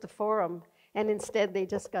looked at the forum, and instead they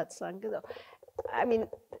just got sunk. I mean,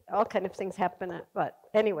 all kind of things happen, but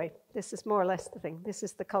anyway, this is more or less the thing. This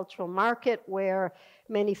is the cultural market where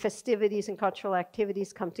many festivities and cultural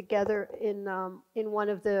activities come together in one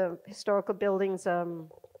of the historical buildings.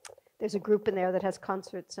 There's a group in there that has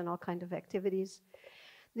concerts and all kind of activities.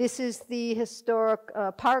 This is the historic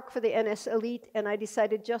park for the NS elite, and I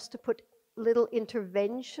decided just to put little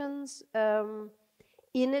interventions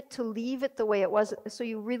in it to leave it the way it was, so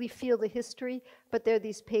you really feel the history, but there are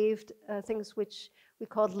these paved things which we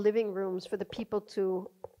called living rooms for the people to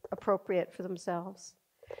appropriate for themselves.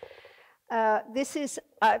 This is,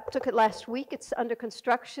 I took it last week, it's under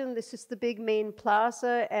construction. This is the big main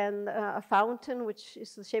plaza and a fountain, which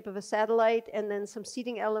is the shape of a satellite, and then some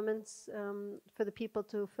seating elements for the people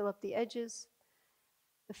to fill up the edges.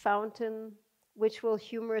 The fountain, which will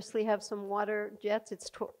humorously have some water jets.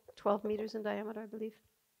 It's 12 meters in diameter, I believe.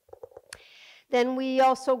 Then we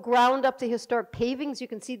also ground up the historic pavings. You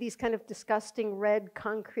can see these kind of disgusting red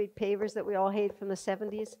concrete pavers that we all hate from the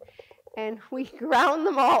 70s. And we ground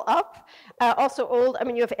them all up. Also old, I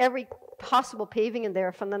mean, you have every possible paving in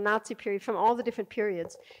there from the Nazi period, from all the different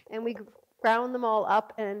periods. And we ground them all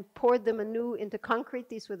up and poured them anew into concrete.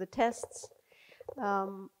 These were the tests.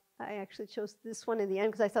 I actually chose this one in the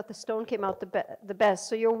end because I thought the stone came out the best.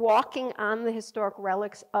 So you're walking on the historic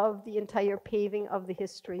relics of the entire paving of the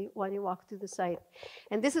history while you walk through the site.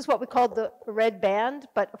 And this is what we called the red band,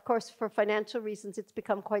 but of course for financial reasons it's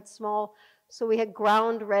become quite small. So we had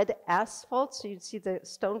ground red asphalt, so you'd see the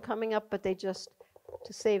stone coming up, but they just,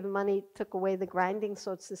 to save money, took away the grinding,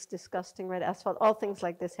 so it's this disgusting red asphalt. All things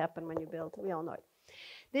like this happen when you build, we all know it.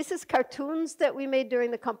 This is cartoons that we made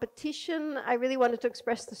during the competition. I really wanted to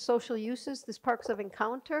express the social uses, this parks of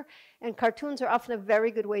encounter, and cartoons are often a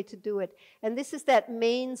very good way to do it. And this is that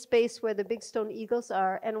main space where the big stone eagles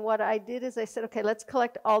are. And what I did is I said, okay, let's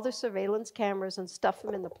collect all the surveillance cameras and stuff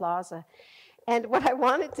them in the plaza. And what I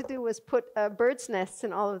wanted to do was put birds' nests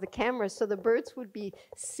in all of the cameras, so the birds would be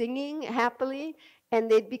singing happily, and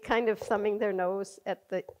they'd be kind of thumbing their nose at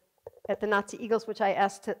the Nazi eagles, which I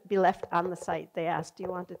asked to be left on the site. They asked, do you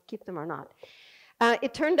want to keep them or not?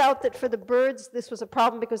 It turned out that for the birds, this was a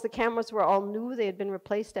problem because the cameras were all new. They had been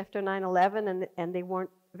replaced after 9/11, and they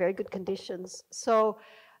weren't very good conditions. So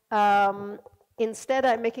instead,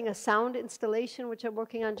 I'm making a sound installation, which I'm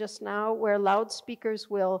working on just now, where loudspeakers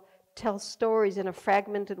will tell stories in a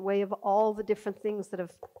fragmented way of all the different things that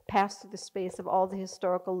have passed through the space, of all the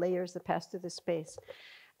historical layers that passed through the space.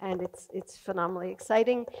 And it's phenomenally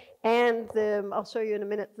exciting. And I'll show you in a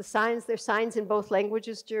minute the signs. There's signs in both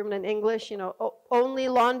languages, German and English, you know, only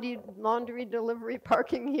laundry delivery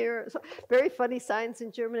parking here. So very funny signs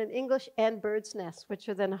in German and English, and birds' nests, which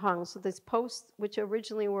are then hung. So these posts, which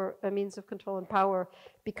originally were a means of control and power,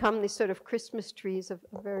 become these sort of Christmas trees of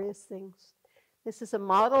various things. This is a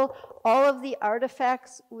model. All of the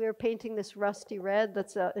artifacts, we're painting this rusty red.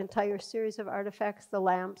 That's an entire series of artifacts, the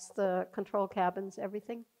lamps, the control cabins,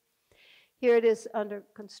 everything. Here it is under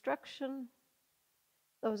construction.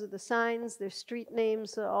 Those are the signs. There's street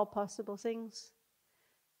names, all possible things.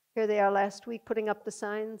 Here they are last week, putting up the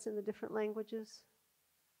signs in the different languages.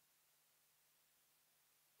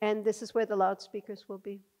 And this is where the loudspeakers will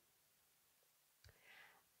be.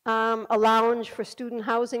 A lounge for student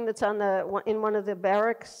housing that's on in one of the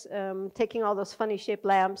barracks, taking all those funny shaped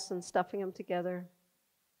lamps and stuffing them together.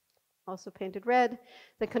 Also painted red.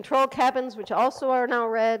 The control cabins, which also are now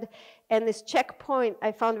red. And this checkpoint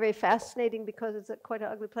I found very fascinating because it's quite an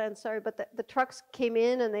ugly plan, sorry, but the trucks came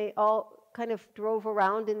in and they all kind of drove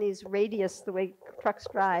around in these radius, the way trucks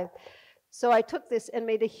drive. So I took this and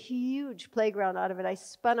made a huge playground out of it. I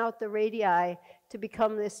spun out the radii to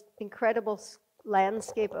become this incredible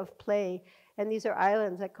landscape of play. And these are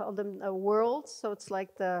islands. I call them worlds. So it's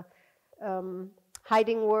like the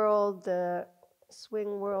hiding world, the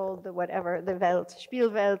swing world, the whatever, the Welt,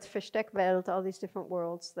 Spielwelt, Versteckwelt, all these different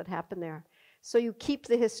worlds that happen there. So you keep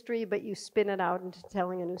the history, but you spin it out into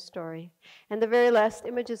telling a new story. And the very last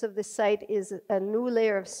images of this site is a new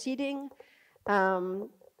layer of seating.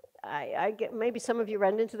 I get, maybe some of you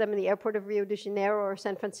ran into them in the airport of Rio de Janeiro or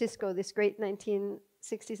San Francisco, this great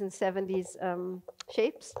 1960s and 70s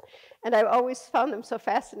shapes. And I've always found them so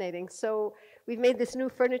fascinating. So we've made this new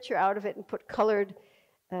furniture out of it and put colored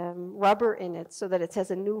rubber in it so that it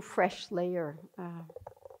has a new fresh layer on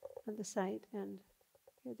the site. And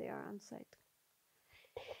here they are on site.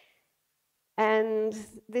 And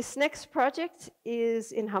this next project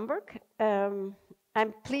is in Hamburg.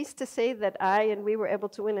 I'm pleased to say that we were able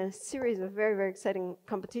to win a series of very, very exciting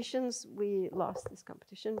competitions. We lost this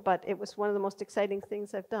competition, but it was one of the most exciting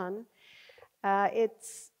things I've done.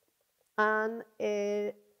 It's on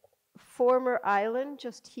a former island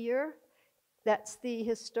just here. That's the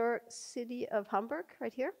historic city of Hamburg,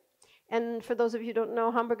 right here. And for those of you who don't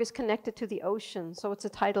know, Hamburg is connected to the ocean, so it's a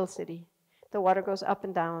tidal city. The water goes up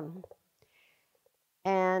and down.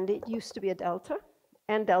 And it used to be a delta.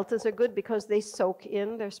 And deltas are good because they soak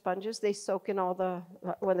in, they're sponges, they soak in all the,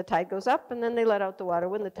 when the tide goes up, and then they let out the water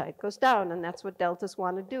when the tide goes down, and that's what deltas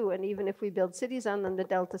want to do. And even if we build cities on them, the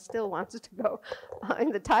delta still wants it to go,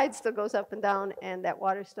 and the tide still goes up and down, and that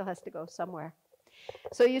water still has to go somewhere.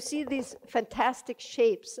 So you see these fantastic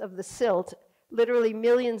shapes of the silt. Literally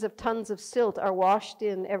millions of tons of silt are washed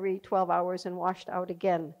in every 12 hours and washed out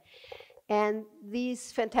again. And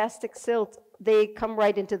these fantastic silt, they come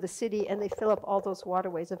right into the city and they fill up all those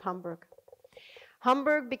waterways of Hamburg.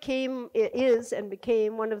 Hamburg became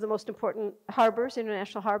one of the most important harbors,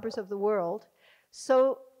 international harbors of the world.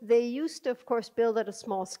 So they used to, of course, build at a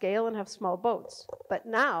small scale and have small boats. But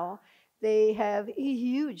now they have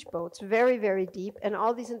huge boats, very, very deep. And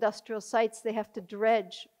all these industrial sites, they have to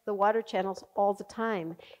dredge the water channels all the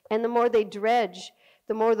time. And the more they dredge,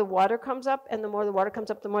 the more the water comes up, and the more the water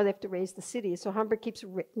comes up, the more they have to raise the city. So Hamburg keeps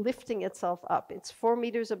lifting itself up. It's 4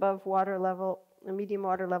 meters above water level, medium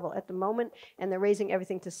water level at the moment, and they're raising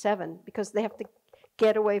everything to 7 because they have to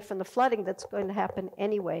get away from the flooding that's going to happen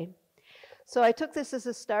anyway. So I took this as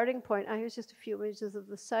a starting point. Here's just a few images of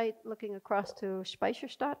the site looking across to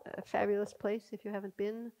Speicherstadt, a fabulous place if you haven't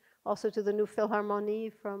been. Also to the new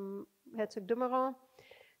Philharmonie from Herzogenaurach.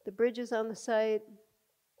 The bridges on the site.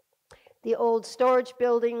 The old storage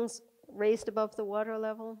buildings raised above the water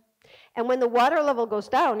level. And when the water level goes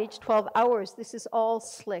down each 12 hours, this is all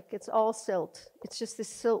slick. It's all silt. It's just this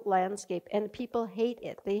silt landscape. And people hate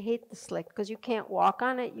it. They hate the slick because you can't walk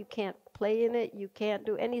on it. You can't play in it. You can't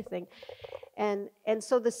do anything. And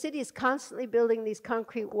so the city is constantly building these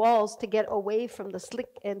concrete walls to get away from the slick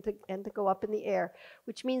and to go up in the air,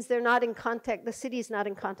 which means they're not in contact. The city is not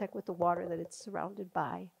in contact with the water that it's surrounded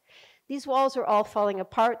by. These walls are all falling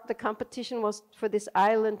apart. The competition was for this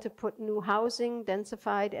island to put new housing,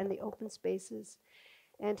 densified, and the open spaces.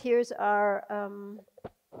 And here's our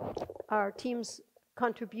team's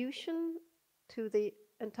contribution to the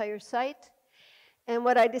entire site. And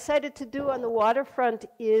what I decided to do on the waterfront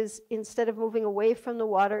is, instead of moving away from the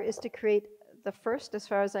water, is to create the first, as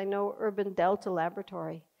far as I know, urban delta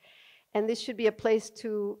laboratory. And this should be a place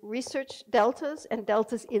to research deltas and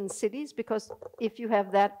deltas in cities, because if you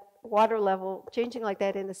have that water level changing like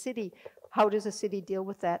that in a city, how does a city deal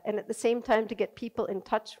with that? And at the same time, to get people in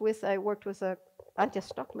touch with, I worked with Antje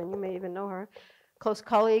Stockman, you may even know her, close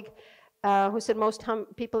colleague, who said most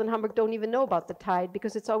people in Hamburg don't even know about the tide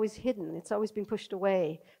because it's always hidden. It's always been pushed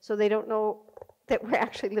away. So they don't know that we're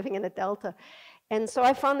actually living in a delta. And so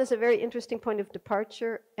I found this a very interesting point of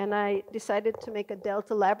departure, and I decided to make a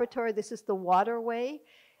delta laboratory. This is the waterway,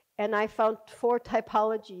 and I found 4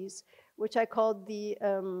 typologies, which I called the,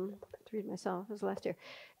 to read myself, it was last year.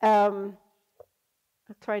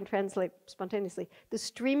 I'll try and translate spontaneously. The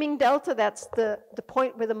streaming delta, that's the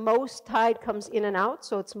point where the most tide comes in and out,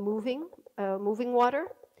 so it's moving water.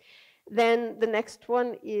 Then the next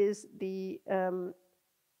one is the,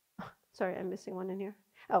 sorry, I'm missing one in here.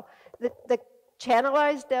 Oh, the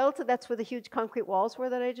channelized delta, that's where the huge concrete walls were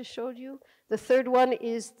that I just showed you. The third one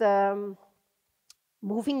is the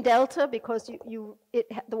moving delta, because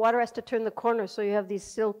the water has to turn the corner, so you have these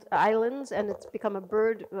silt islands, and it's become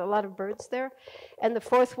a lot of birds there. And the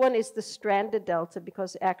fourth one is the stranded delta,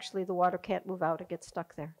 because actually the water can't move out, it gets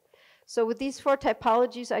stuck there. So with these 4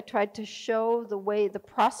 typologies, I tried to show the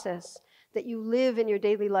process that you live in your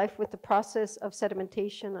daily life with the process of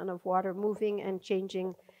sedimentation and of water moving and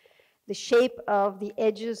changing the shape of the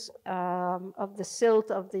edges of the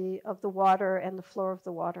silt of the water and the floor of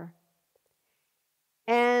the water.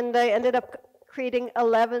 And I ended up creating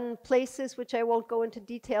 11 places, which I won't go into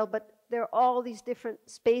detail, but there are all these different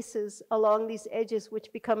spaces along these edges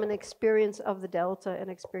which become an experience of the delta, an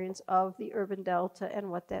experience of the urban delta and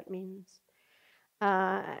what that means.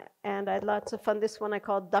 And I had lots of fun. This one I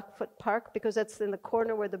called Duckfoot Park because that's in the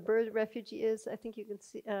corner where the bird refugee is. I think you can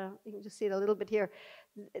see, you can just see it a little bit here.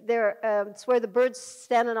 There, it's where the birds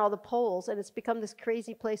stand on all the poles, and it's become this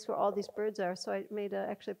crazy place where all these birds are. So I made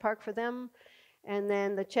actually a park for them, and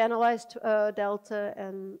then the channelized delta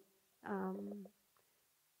and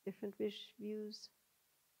different views.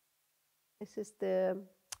 This is the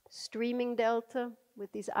streaming delta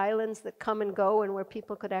with these islands that come and go, and where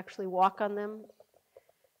people could actually walk on them,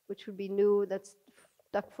 which would be new. That's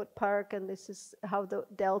Duckfoot Park, and this is how the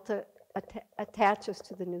delta attaches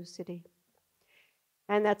to the new city.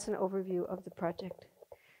 And that's an overview of the project.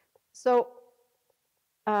 So,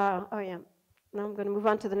 oh yeah, now I'm going to move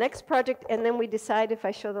on to the next project, and then we decide if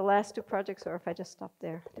I show the last two projects or if I just stop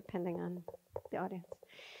there, depending on the audience.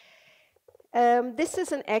 This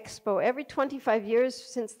is an expo. Every 25 years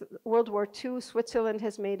since World War II, Switzerland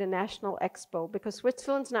has made a national expo, because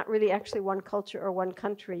Switzerland's not really actually one culture or one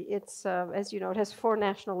country. It's, as you know, it has 4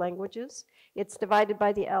 national languages. It's divided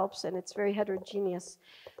by the Alps, and it's very heterogeneous.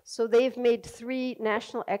 So they've made 3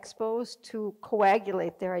 national expos to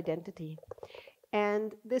coagulate their identity.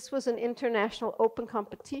 And this was an international open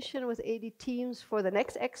competition with 80 teams for the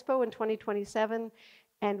next expo in 2027.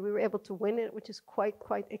 And we were able to win it, which is quite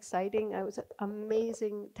exciting. It was an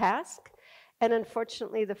amazing task. And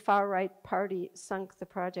unfortunately, the far-right party sunk the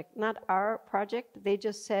project. Not our project. They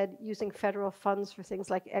just said using federal funds for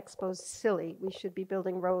things like expos is silly. We should be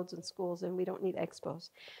building roads and schools, and we don't need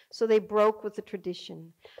expos. So they broke with the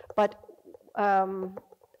tradition. But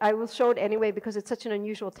I will show it anyway because it's such an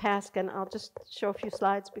unusual task, and I'll just show a few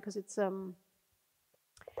slides because it's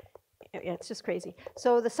yeah, it's just crazy.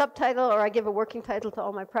 So the subtitle, or I give a working title to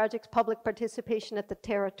all my projects, Public Participation at the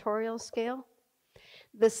Territorial Scale.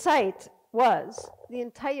 The site was the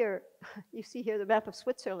entire, you see here the map of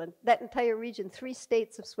Switzerland, that entire region, 3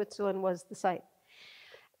 states of Switzerland was the site.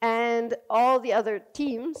 And all the other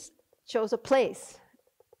teams chose a place.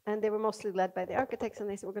 And they were mostly led by the architects, and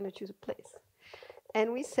they said, we're going to choose a place.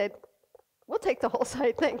 And we said, we'll take the whole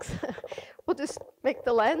site, thanks. We'll just make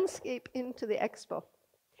the landscape into the expo.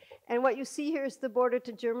 And what you see here is the border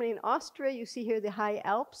to Germany and Austria. You see here the high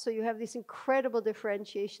Alps. So you have this incredible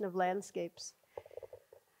differentiation of landscapes.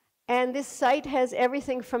 And this site has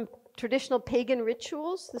everything from traditional pagan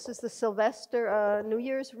rituals. This is the Sylvester New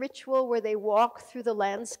Year's ritual where they walk through the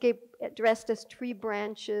landscape dressed as tree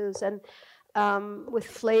branches and with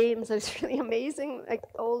flames. And it's really amazing, like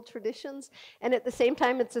old traditions. And at the same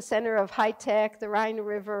time, it's a center of high tech, the Rhine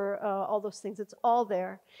River, all those things. It's all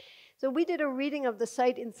there. So we did a reading of the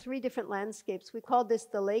site in 3 different landscapes. We called this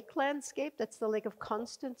the lake landscape. That's the Lake of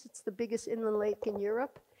Constance. It's the biggest inland lake in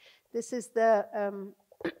Europe. This is the,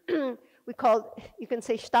 we call, you can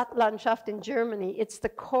say Stadtlandschaft in Germany. It's the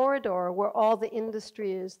corridor where all the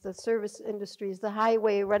industry is, the service industries, the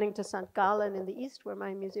highway running to St. Gallen in the east, where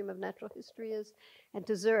my Museum of Natural History is, and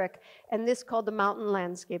to Zurich. And this called the mountain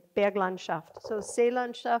landscape, Berglandschaft. So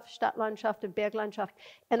Seelandschaft, Stadtlandschaft, and Berglandschaft.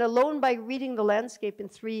 And alone by reading the landscape in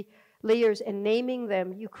 3 layers and naming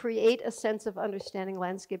them, you create a sense of understanding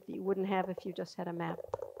landscape that you wouldn't have if you just had a map.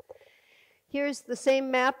 Here's the same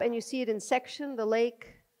map, and you see it in section, the lake,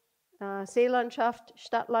 Seelandschaft,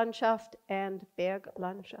 Stadtlandschaft, and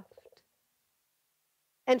Berglandschaft.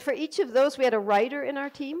 And for each of those, we had a writer in our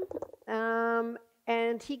team,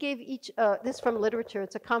 and he gave each, this is from literature,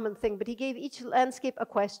 it's a common thing, but he gave each landscape a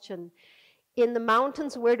question. In the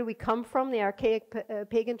mountains, where do we come from, the archaic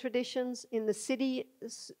pagan traditions? In the city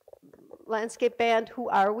landscape band, who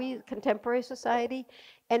are we, contemporary society?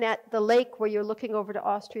 And at the lake, where you're looking over to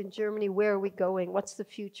Austria and Germany, where are we going? What's the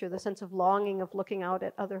future? The sense of longing of looking out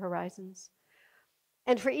at other horizons.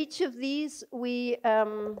 And for each of these, we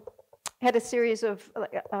had a series of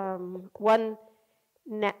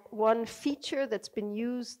one feature that's been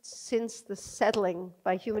used since the settling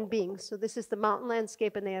by human beings. So this is the mountain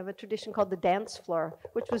landscape, and they have a tradition called the dance floor,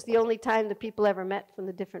 which was the only time the people ever met from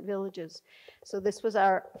the different villages. So this was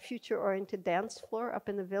our future-oriented dance floor up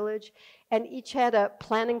in the village, and each had a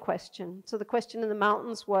planning question. So the question in the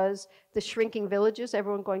mountains was the shrinking villages,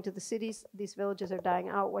 everyone going to the cities, these villages are dying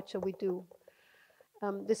out, what shall we do?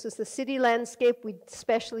 This is the city landscape. We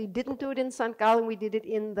especially didn't do it in St. Gallen, we did it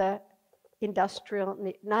in the industrial,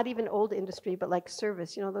 not even old industry, but like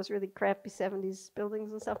service, you know, those really crappy 70s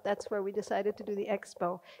buildings and stuff. That's where we decided to do the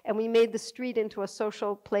expo. And we made the street into a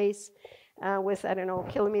social place with, I don't know,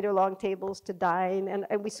 kilometer-long tables to dine. And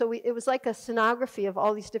it was like a scenography of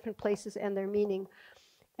all these different places and their meaning.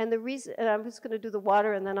 And the reason, and I'm just going to do the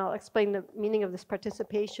water and then I'll explain the meaning of this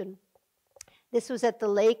participation. This was at the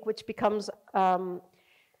lake, which becomes,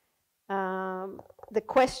 the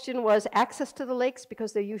question was access to the lakes,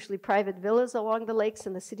 because they're usually private villas along the lakes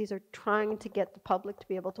and the cities are trying to get the public to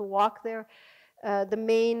be able to walk there. The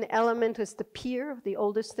main element was the pier, the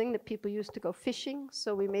oldest thing that people used to go fishing.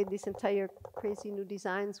 So we made these entire crazy new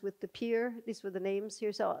designs with the pier. These were the names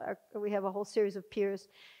here. So we have a whole series of piers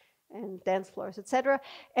and dance floors, etc.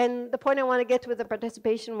 And the point I want to get to with the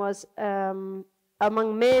participation was,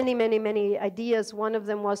 among many, many, many ideas, one of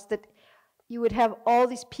them was that you would have all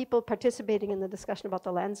these people participating in the discussion about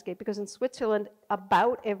the landscape, because in Switzerland,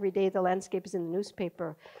 about every day the landscape is in the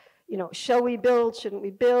newspaper. You know, shall we build, shouldn't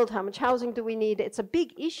we build, how much housing do we need? It's a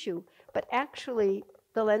big issue, but actually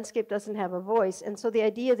the landscape doesn't have a voice. And so the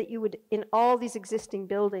idea that you would, in all these existing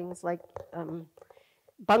buildings, like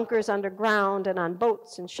bunkers underground and on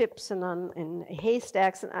boats and ships and in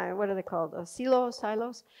haystacks and what are they called,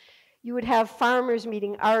 silos, you would have farmers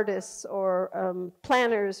meeting artists or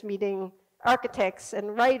planners meeting architects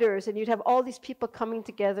and writers, and you'd have all these people coming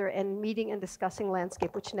together and meeting and discussing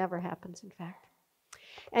landscape, which never happens, in fact.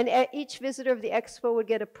 And each visitor of the expo would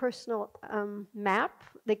get a personal map.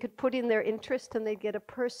 They could put in their interest and they'd get a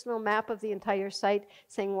personal map of the entire site,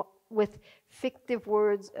 saying with fictive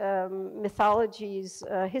words, mythologies,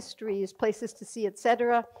 histories, places to see,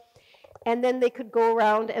 etc. And then they could go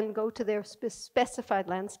around and go to their specified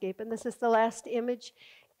landscape. And this is the last image.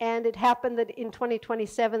 And it happened that in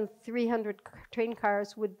 2027, 300 train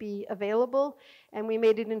cars would be available. And we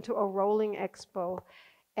made it into a rolling expo.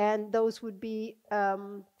 And those would be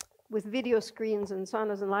with video screens and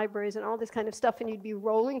saunas and libraries and all this kind of stuff. And you'd be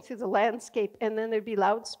rolling through the landscape. And then there'd be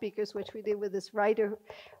loudspeakers, which we did with this writer.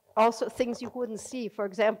 Also things you wouldn't see. For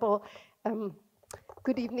example,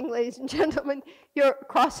 good evening, ladies and gentlemen. You're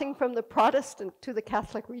crossing from the Protestant to the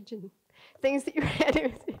Catholic region. Things that you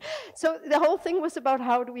had. So the whole thing was about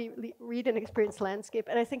how do we read and experience landscape.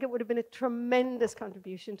 And I think it would have been a tremendous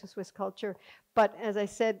contribution to Swiss culture. But as I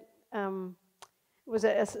said, it was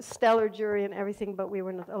a stellar jury and everything, but we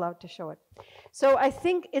were not allowed to show it. So I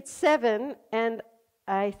think it's 7, and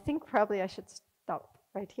I think probably I should stop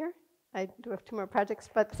right here. I do have 2 more projects,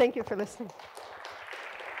 but thank you for listening.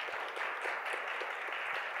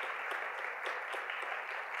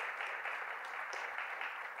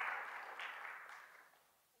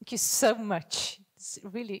 Thank you so much. It's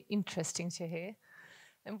really interesting to hear.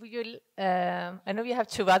 And we will, I know you have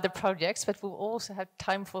 2 other projects, but we'll also have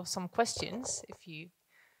time for some questions. If you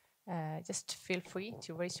just feel free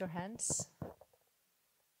to raise your hands.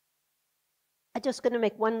 I'm just going to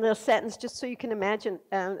make one little sentence just so you can imagine,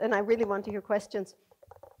 and I really want to hear questions.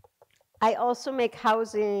 I also make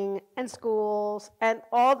housing and schools and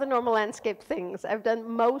all the normal landscape things. I've done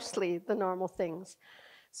mostly the normal things.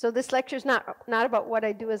 So this lecture is not about what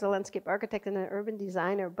I do as a landscape architect and an urban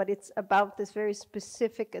designer, but it's about this very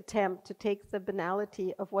specific attempt to take the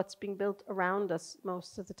banality of what's being built around us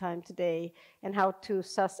most of the time today and how to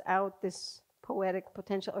suss out this poetic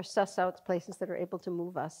potential or suss out places that are able to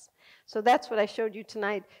move us. So that's what I showed you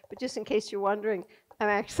tonight, but just in case you're wondering, I'm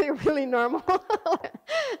actually a really normal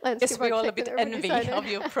landscape yes, we're all a bit envy designer. of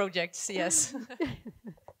your projects, yes.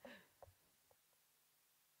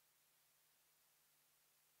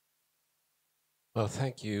 Well,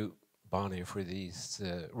 thank you, Bonnie, for these,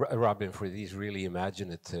 Robin, for these really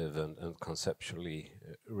imaginative and conceptually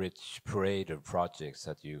rich parade of projects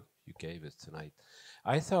that you gave us tonight.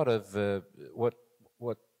 I thought of what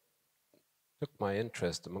took my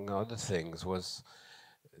interest, among other things, was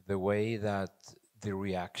the way that the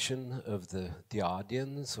reaction of the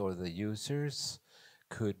audience or the users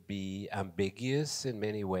could be ambiguous in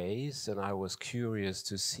many ways, and I was curious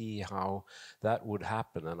to see how that would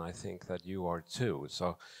happen, and I think that you are too.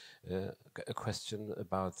 So a question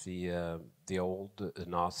about the old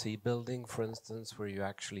Nazi building, for instance, where you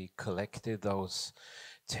actually collected those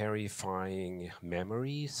terrifying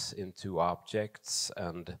memories into objects,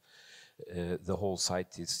 and the whole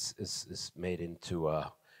site is made into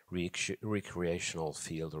a recreational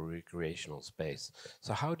field or recreational space.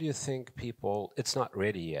 So how do you think people, it's not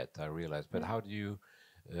ready yet, I realize, but how do you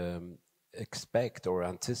expect or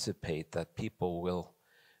anticipate that people will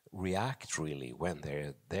react really when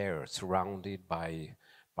they're there, surrounded by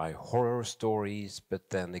horror stories, but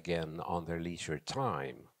then again on their leisure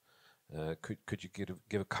time? Could you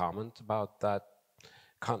give a comment about that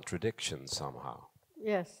contradiction somehow?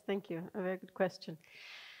 Yes, thank you. A very good question.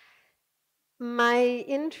 My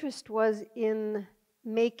interest was in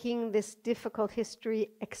making this difficult history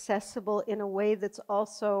accessible in a way that's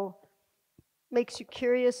also makes you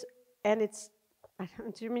curious, and it's, I don't know,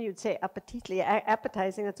 in German you'd say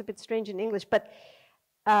appetizing, that's a bit strange in English, but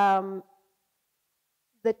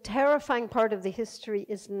the terrifying part of the history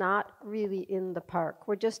is not really in the park.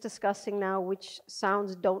 We're just discussing now which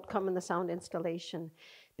sounds don't come in the sound installation,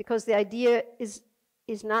 because the idea is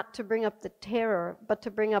not to bring up the terror, but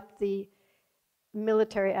to bring up the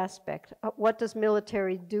military aspect. What does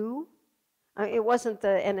military do? It wasn't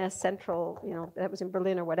the NS Central, you know, that was in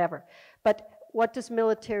Berlin or whatever, but what does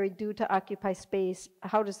military do to occupy space?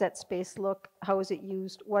 How does that space look? How is it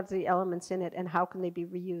used? What are the elements in it, and how can they be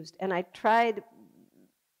reused? And I tried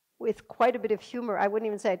with quite a bit of humor. I wouldn't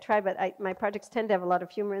even say I tried, but my projects tend to have a lot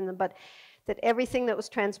of humor in them, but that everything that was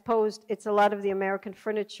transposed, it's a lot of the American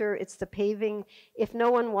furniture, it's the paving. If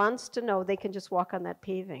no one wants to know, they can just walk on that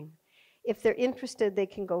paving. If they're interested, they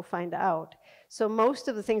can go find out. So most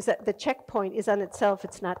of the things that the checkpoint is on itself,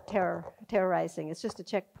 it's not terrorizing, it's just a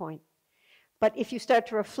checkpoint. But if you start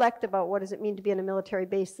to reflect about what does it mean to be in a military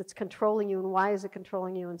base that's controlling you, and why is it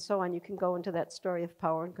controlling you, and so on, you can go into that story of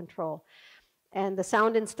power and control. And the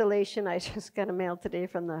sound installation, I just got a mail today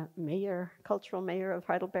from the mayor, cultural mayor of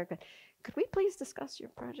Heidelberg. Could we please discuss your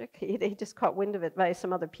project? They just caught wind of it by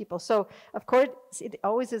some other people. So, of course, it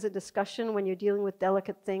always is a discussion when you're dealing with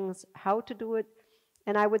delicate things, how to do it.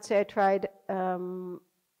 And I would say I tried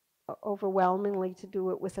overwhelmingly to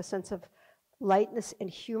do it with a sense of lightness and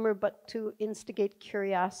humor, but to instigate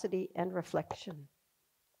curiosity and reflection.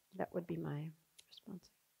 That would be my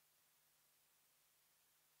response.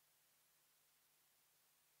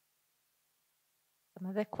 Some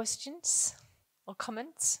other questions or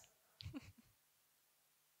comments?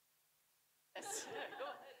 Yes. Go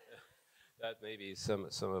ahead. That maybe some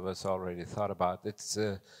of us already thought about.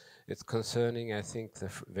 It's concerning, I think,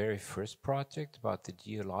 the very first project about the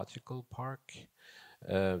geological park.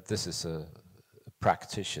 This is a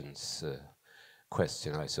practitioner's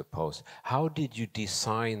question, I suppose. How did you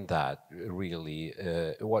design that, really?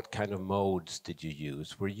 What kind of modes did you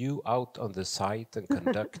use? Were you out on the site and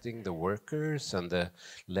conducting the workers and the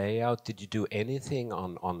layout? Did you do anything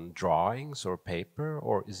on drawings or paper,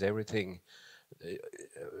 or is everything...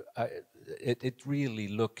 It really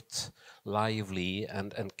looked lively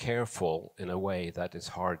and careful in a way that is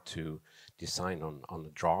hard to design on a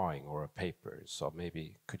drawing or a paper. So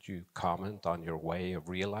maybe could you comment on your way of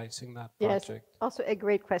realizing that project? Yes, also a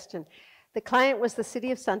great question. The client was the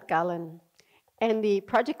city of St. Gallen, and the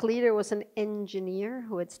project leader was an engineer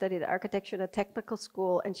who had studied architecture at a technical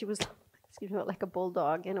school, and she was, excuse me, like a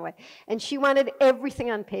bulldog in a way. And she wanted everything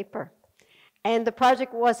on paper. And the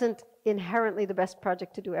project wasn't inherently the best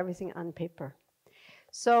project to do everything on paper.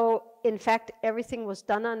 So, in fact, everything was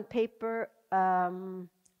done on paper,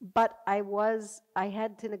 but I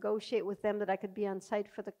had to negotiate with them that I could be on site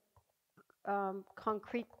for the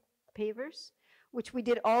concrete pavers, which we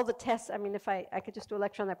did all the tests. I mean, if I could just do a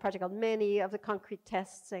lecture on that project on many of the concrete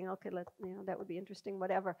tests, saying, okay, that would be interesting,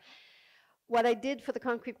 whatever. What I did for the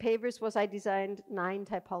concrete pavers was I designed 9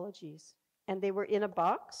 typologies. And they were in a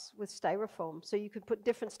box with styrofoam. So you could put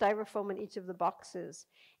different styrofoam in each of the boxes.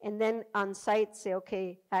 And then on site say,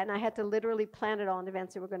 okay, and I had to literally plan it all in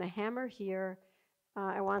advance. Say, we're going to hammer here.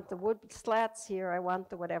 I want the wood slats here. I want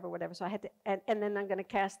the whatever. So I had to, and then I'm going to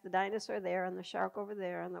cast the dinosaur there and the shark over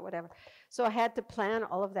there and the whatever. So I had to plan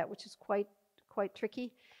all of that, which is quite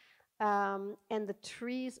tricky. And the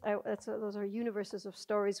trees, those are universes of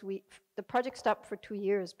stories. The project stopped for 2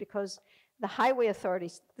 years because the highway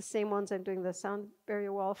authorities, the same ones I'm doing the sound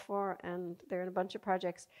barrier wall for, and they're in a bunch of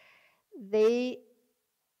projects, they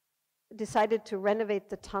decided to renovate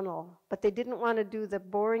the tunnel, but they didn't want to do the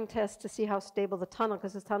boring test to see how stable the tunnel,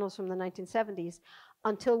 because the tunnel's from the 1970s,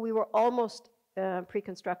 until we were almost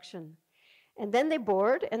pre-construction. And then they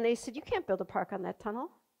bored, and they said, you can't build a park on that tunnel.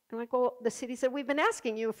 And I'm like, well, the city said, we've been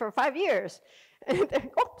asking you for 5 years. And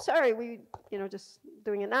oh, sorry, just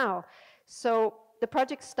doing it now. So the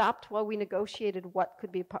project stopped while we negotiated what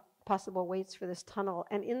could be possible ways for this tunnel.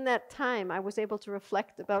 And in that time, I was able to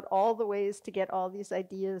reflect about all the ways to get all these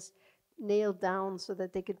ideas nailed down so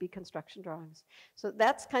that they could be construction drawings. So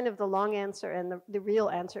that's kind of the long answer, and the real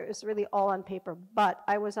answer is really all on paper. But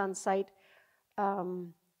I was on site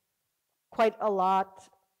quite a lot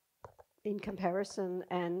in comparison,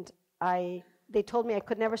 and they told me I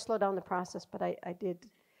could never slow down the process, but I did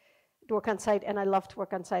work on site, and I love to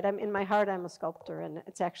work on site. In my heart, I'm a sculptor, and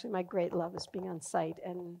it's actually my great love is being on site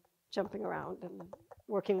and jumping around and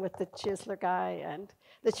working with the chiseler guy, and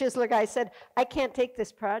the chiseler guy said, I can't take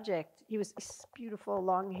this project. He was this beautiful,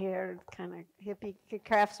 long-haired, kind of hippie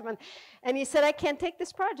craftsman, and he said, I can't take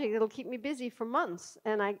this project. It'll keep me busy for months,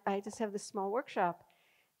 and I just have this small workshop.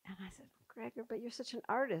 And I said, Gregor, but you're such an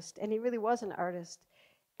artist, and he really was an artist.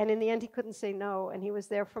 And in the end, he couldn't say no, and he was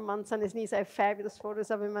there for months on his knees. I have fabulous photos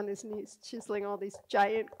of him on his knees, chiseling all these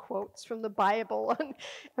giant quotes from the Bible. And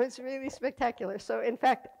it was really spectacular. So, in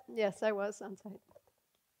fact, yes, I was on site.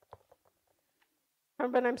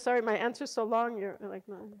 But I'm sorry, my answer's so long, you're like,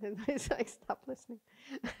 no, I stop listening.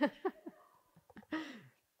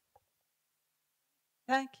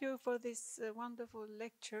 Thank you for this wonderful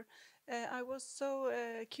lecture. I was so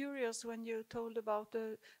curious when you told about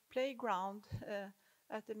the playground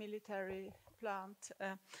at the military plant.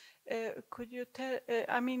 Could you tell,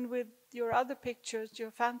 I mean, with your other pictures,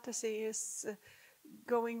 your fantasy is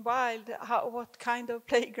going wild. What kind of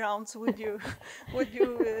playgrounds would you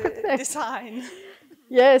design?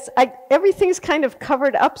 Yes, everything's kind of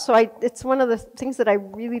covered up, so it's one of the things that I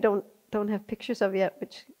really don't have pictures of yet,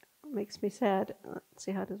 which makes me sad. Let's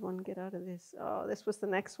see, how does one get out of this? Oh, this was the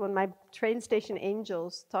next one. My train station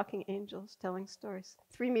angels, talking angels, telling stories,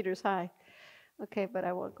 3 meters high. Okay, but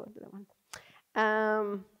I won't go into that one.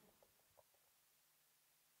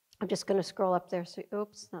 I'm just going to scroll up there. So,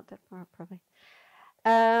 oops, not that far, probably.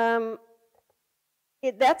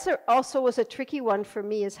 That's also was a tricky one for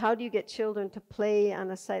me, is how do you get children to play on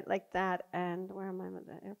a site like that? And where am I at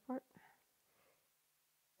the airport?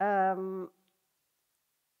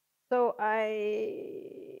 So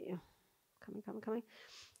coming.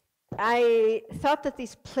 I thought that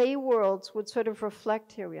these play worlds would sort of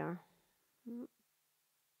reflect, here we are,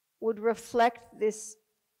 would reflect this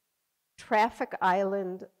traffic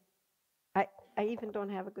island. I even don't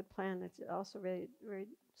have a good plan. It's also very, very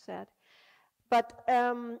sad. But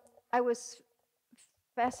I was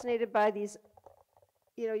fascinated by these,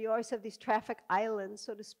 you always have these traffic islands,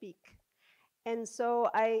 so to speak. And so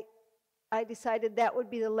I decided that would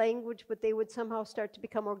be the language, but they would somehow start to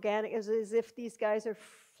become organic, as if these guys are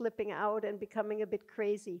flipping out and becoming a bit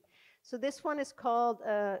crazy. So this one is called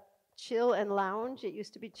Chill and Lounge. It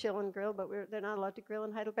used to be Chill and Grill, but they're not allowed to grill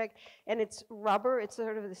in Heidelberg. And it's rubber. It's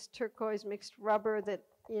sort of this turquoise mixed rubber that,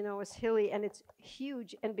 is hilly, and it's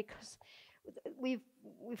huge. And because we've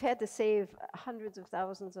had to save hundreds of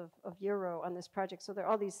thousands of euro on this project, so there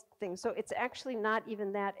are all these things. So it's actually not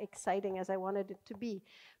even that exciting as I wanted it to be.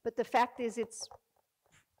 But the fact is,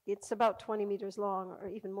 it's about 20 meters long, or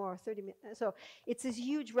even more, 30 meters. So it's this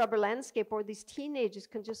huge rubber landscape where these teenagers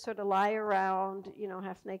can just sort of lie around,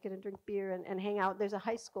 half naked and drink beer and hang out. There's a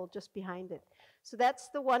high school just behind it. So that's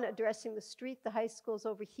the one addressing the street. The high school's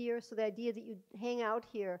over here. So the idea that you hang out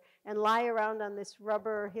here and lie around on this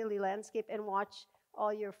rubber hilly landscape and watch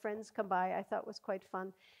all your friends come by, I thought was quite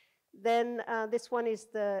fun. Then this one is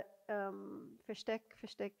the Versteck.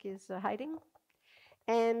 Versteck is hiding.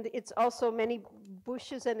 And it's also many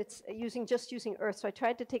bushes, and it's just using earth. So I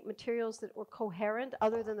tried to take materials that were coherent,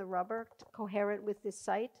 other than the rubber, coherent with this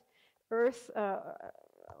site. Earth,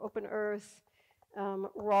 open earth,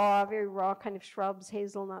 very raw kind of shrubs,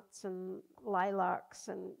 hazelnuts and lilacs,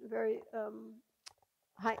 and very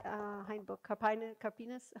Heinbock,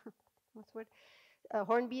 carpinus, what's the word?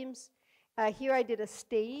 Hornbeams. Here I did a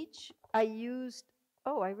stage. I used,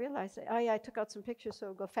 I realized, I took out some pictures so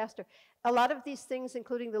it'll go faster. A lot of these things,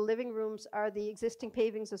 including the living rooms, are the existing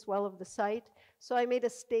pavings as well of the site. So I made a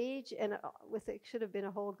stage, and it should have been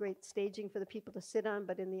a whole great staging for the people to sit on,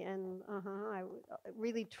 but in the end,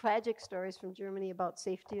 really tragic stories from Germany about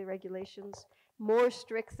safety regulations, more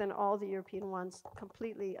strict than all the European ones,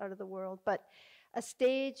 completely out of the world. But a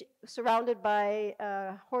stage surrounded by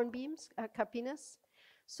hornbeams, carpinus,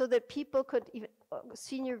 so that people could, even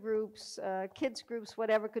senior groups, kids groups,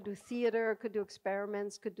 whatever, could do theater, could do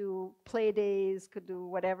experiments, could do play days, could do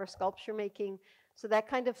whatever, sculpture making, so that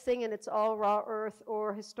kind of thing. And it's all raw earth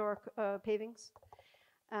or historic pavings.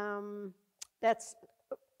 That's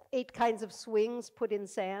 8 kinds of swings put in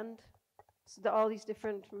sand. So all these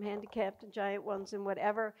different, from handicapped to giant ones and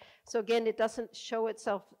whatever. So again, it doesn't show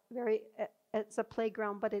itself very, it's a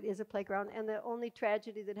playground, but it is a playground. And the only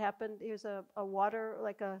tragedy that happened, here's a water,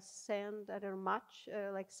 like a sand, I don't know, match,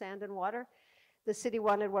 like sand and water. The city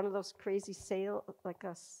wanted one of those crazy sail, like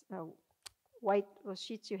a white, those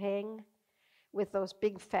sheets you hang with those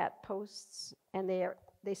big fat posts. And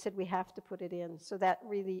they said, we have to put it in. So that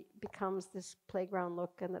really becomes this playground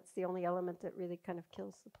look, and that's the only element that really kind of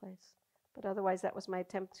kills the place. But otherwise, that was my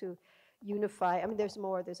attempt to unify. I mean, there's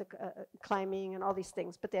more, there's a climbing and all these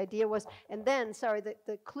things, but the idea was, and then, sorry,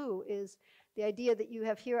 the clue is the idea that you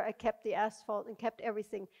have here, I kept the asphalt and kept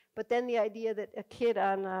everything, but then the idea that a kid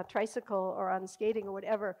on a tricycle or on skating or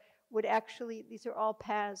whatever would actually, these are all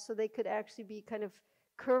paths, so they could actually be kind of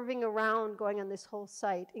curving around, going on this whole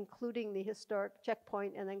site, including the historic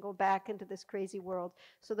checkpoint, and then go back into this crazy world.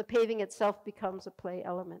 So the paving itself becomes a play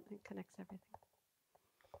element and connects everything.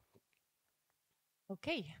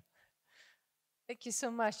 Okay. Thank you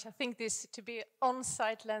so much. I think this, to be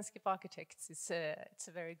on-site landscape architects, it's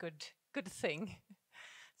a very good thing.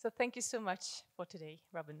 So thank you so much for today,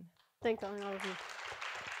 Robin. Thanks, all of you.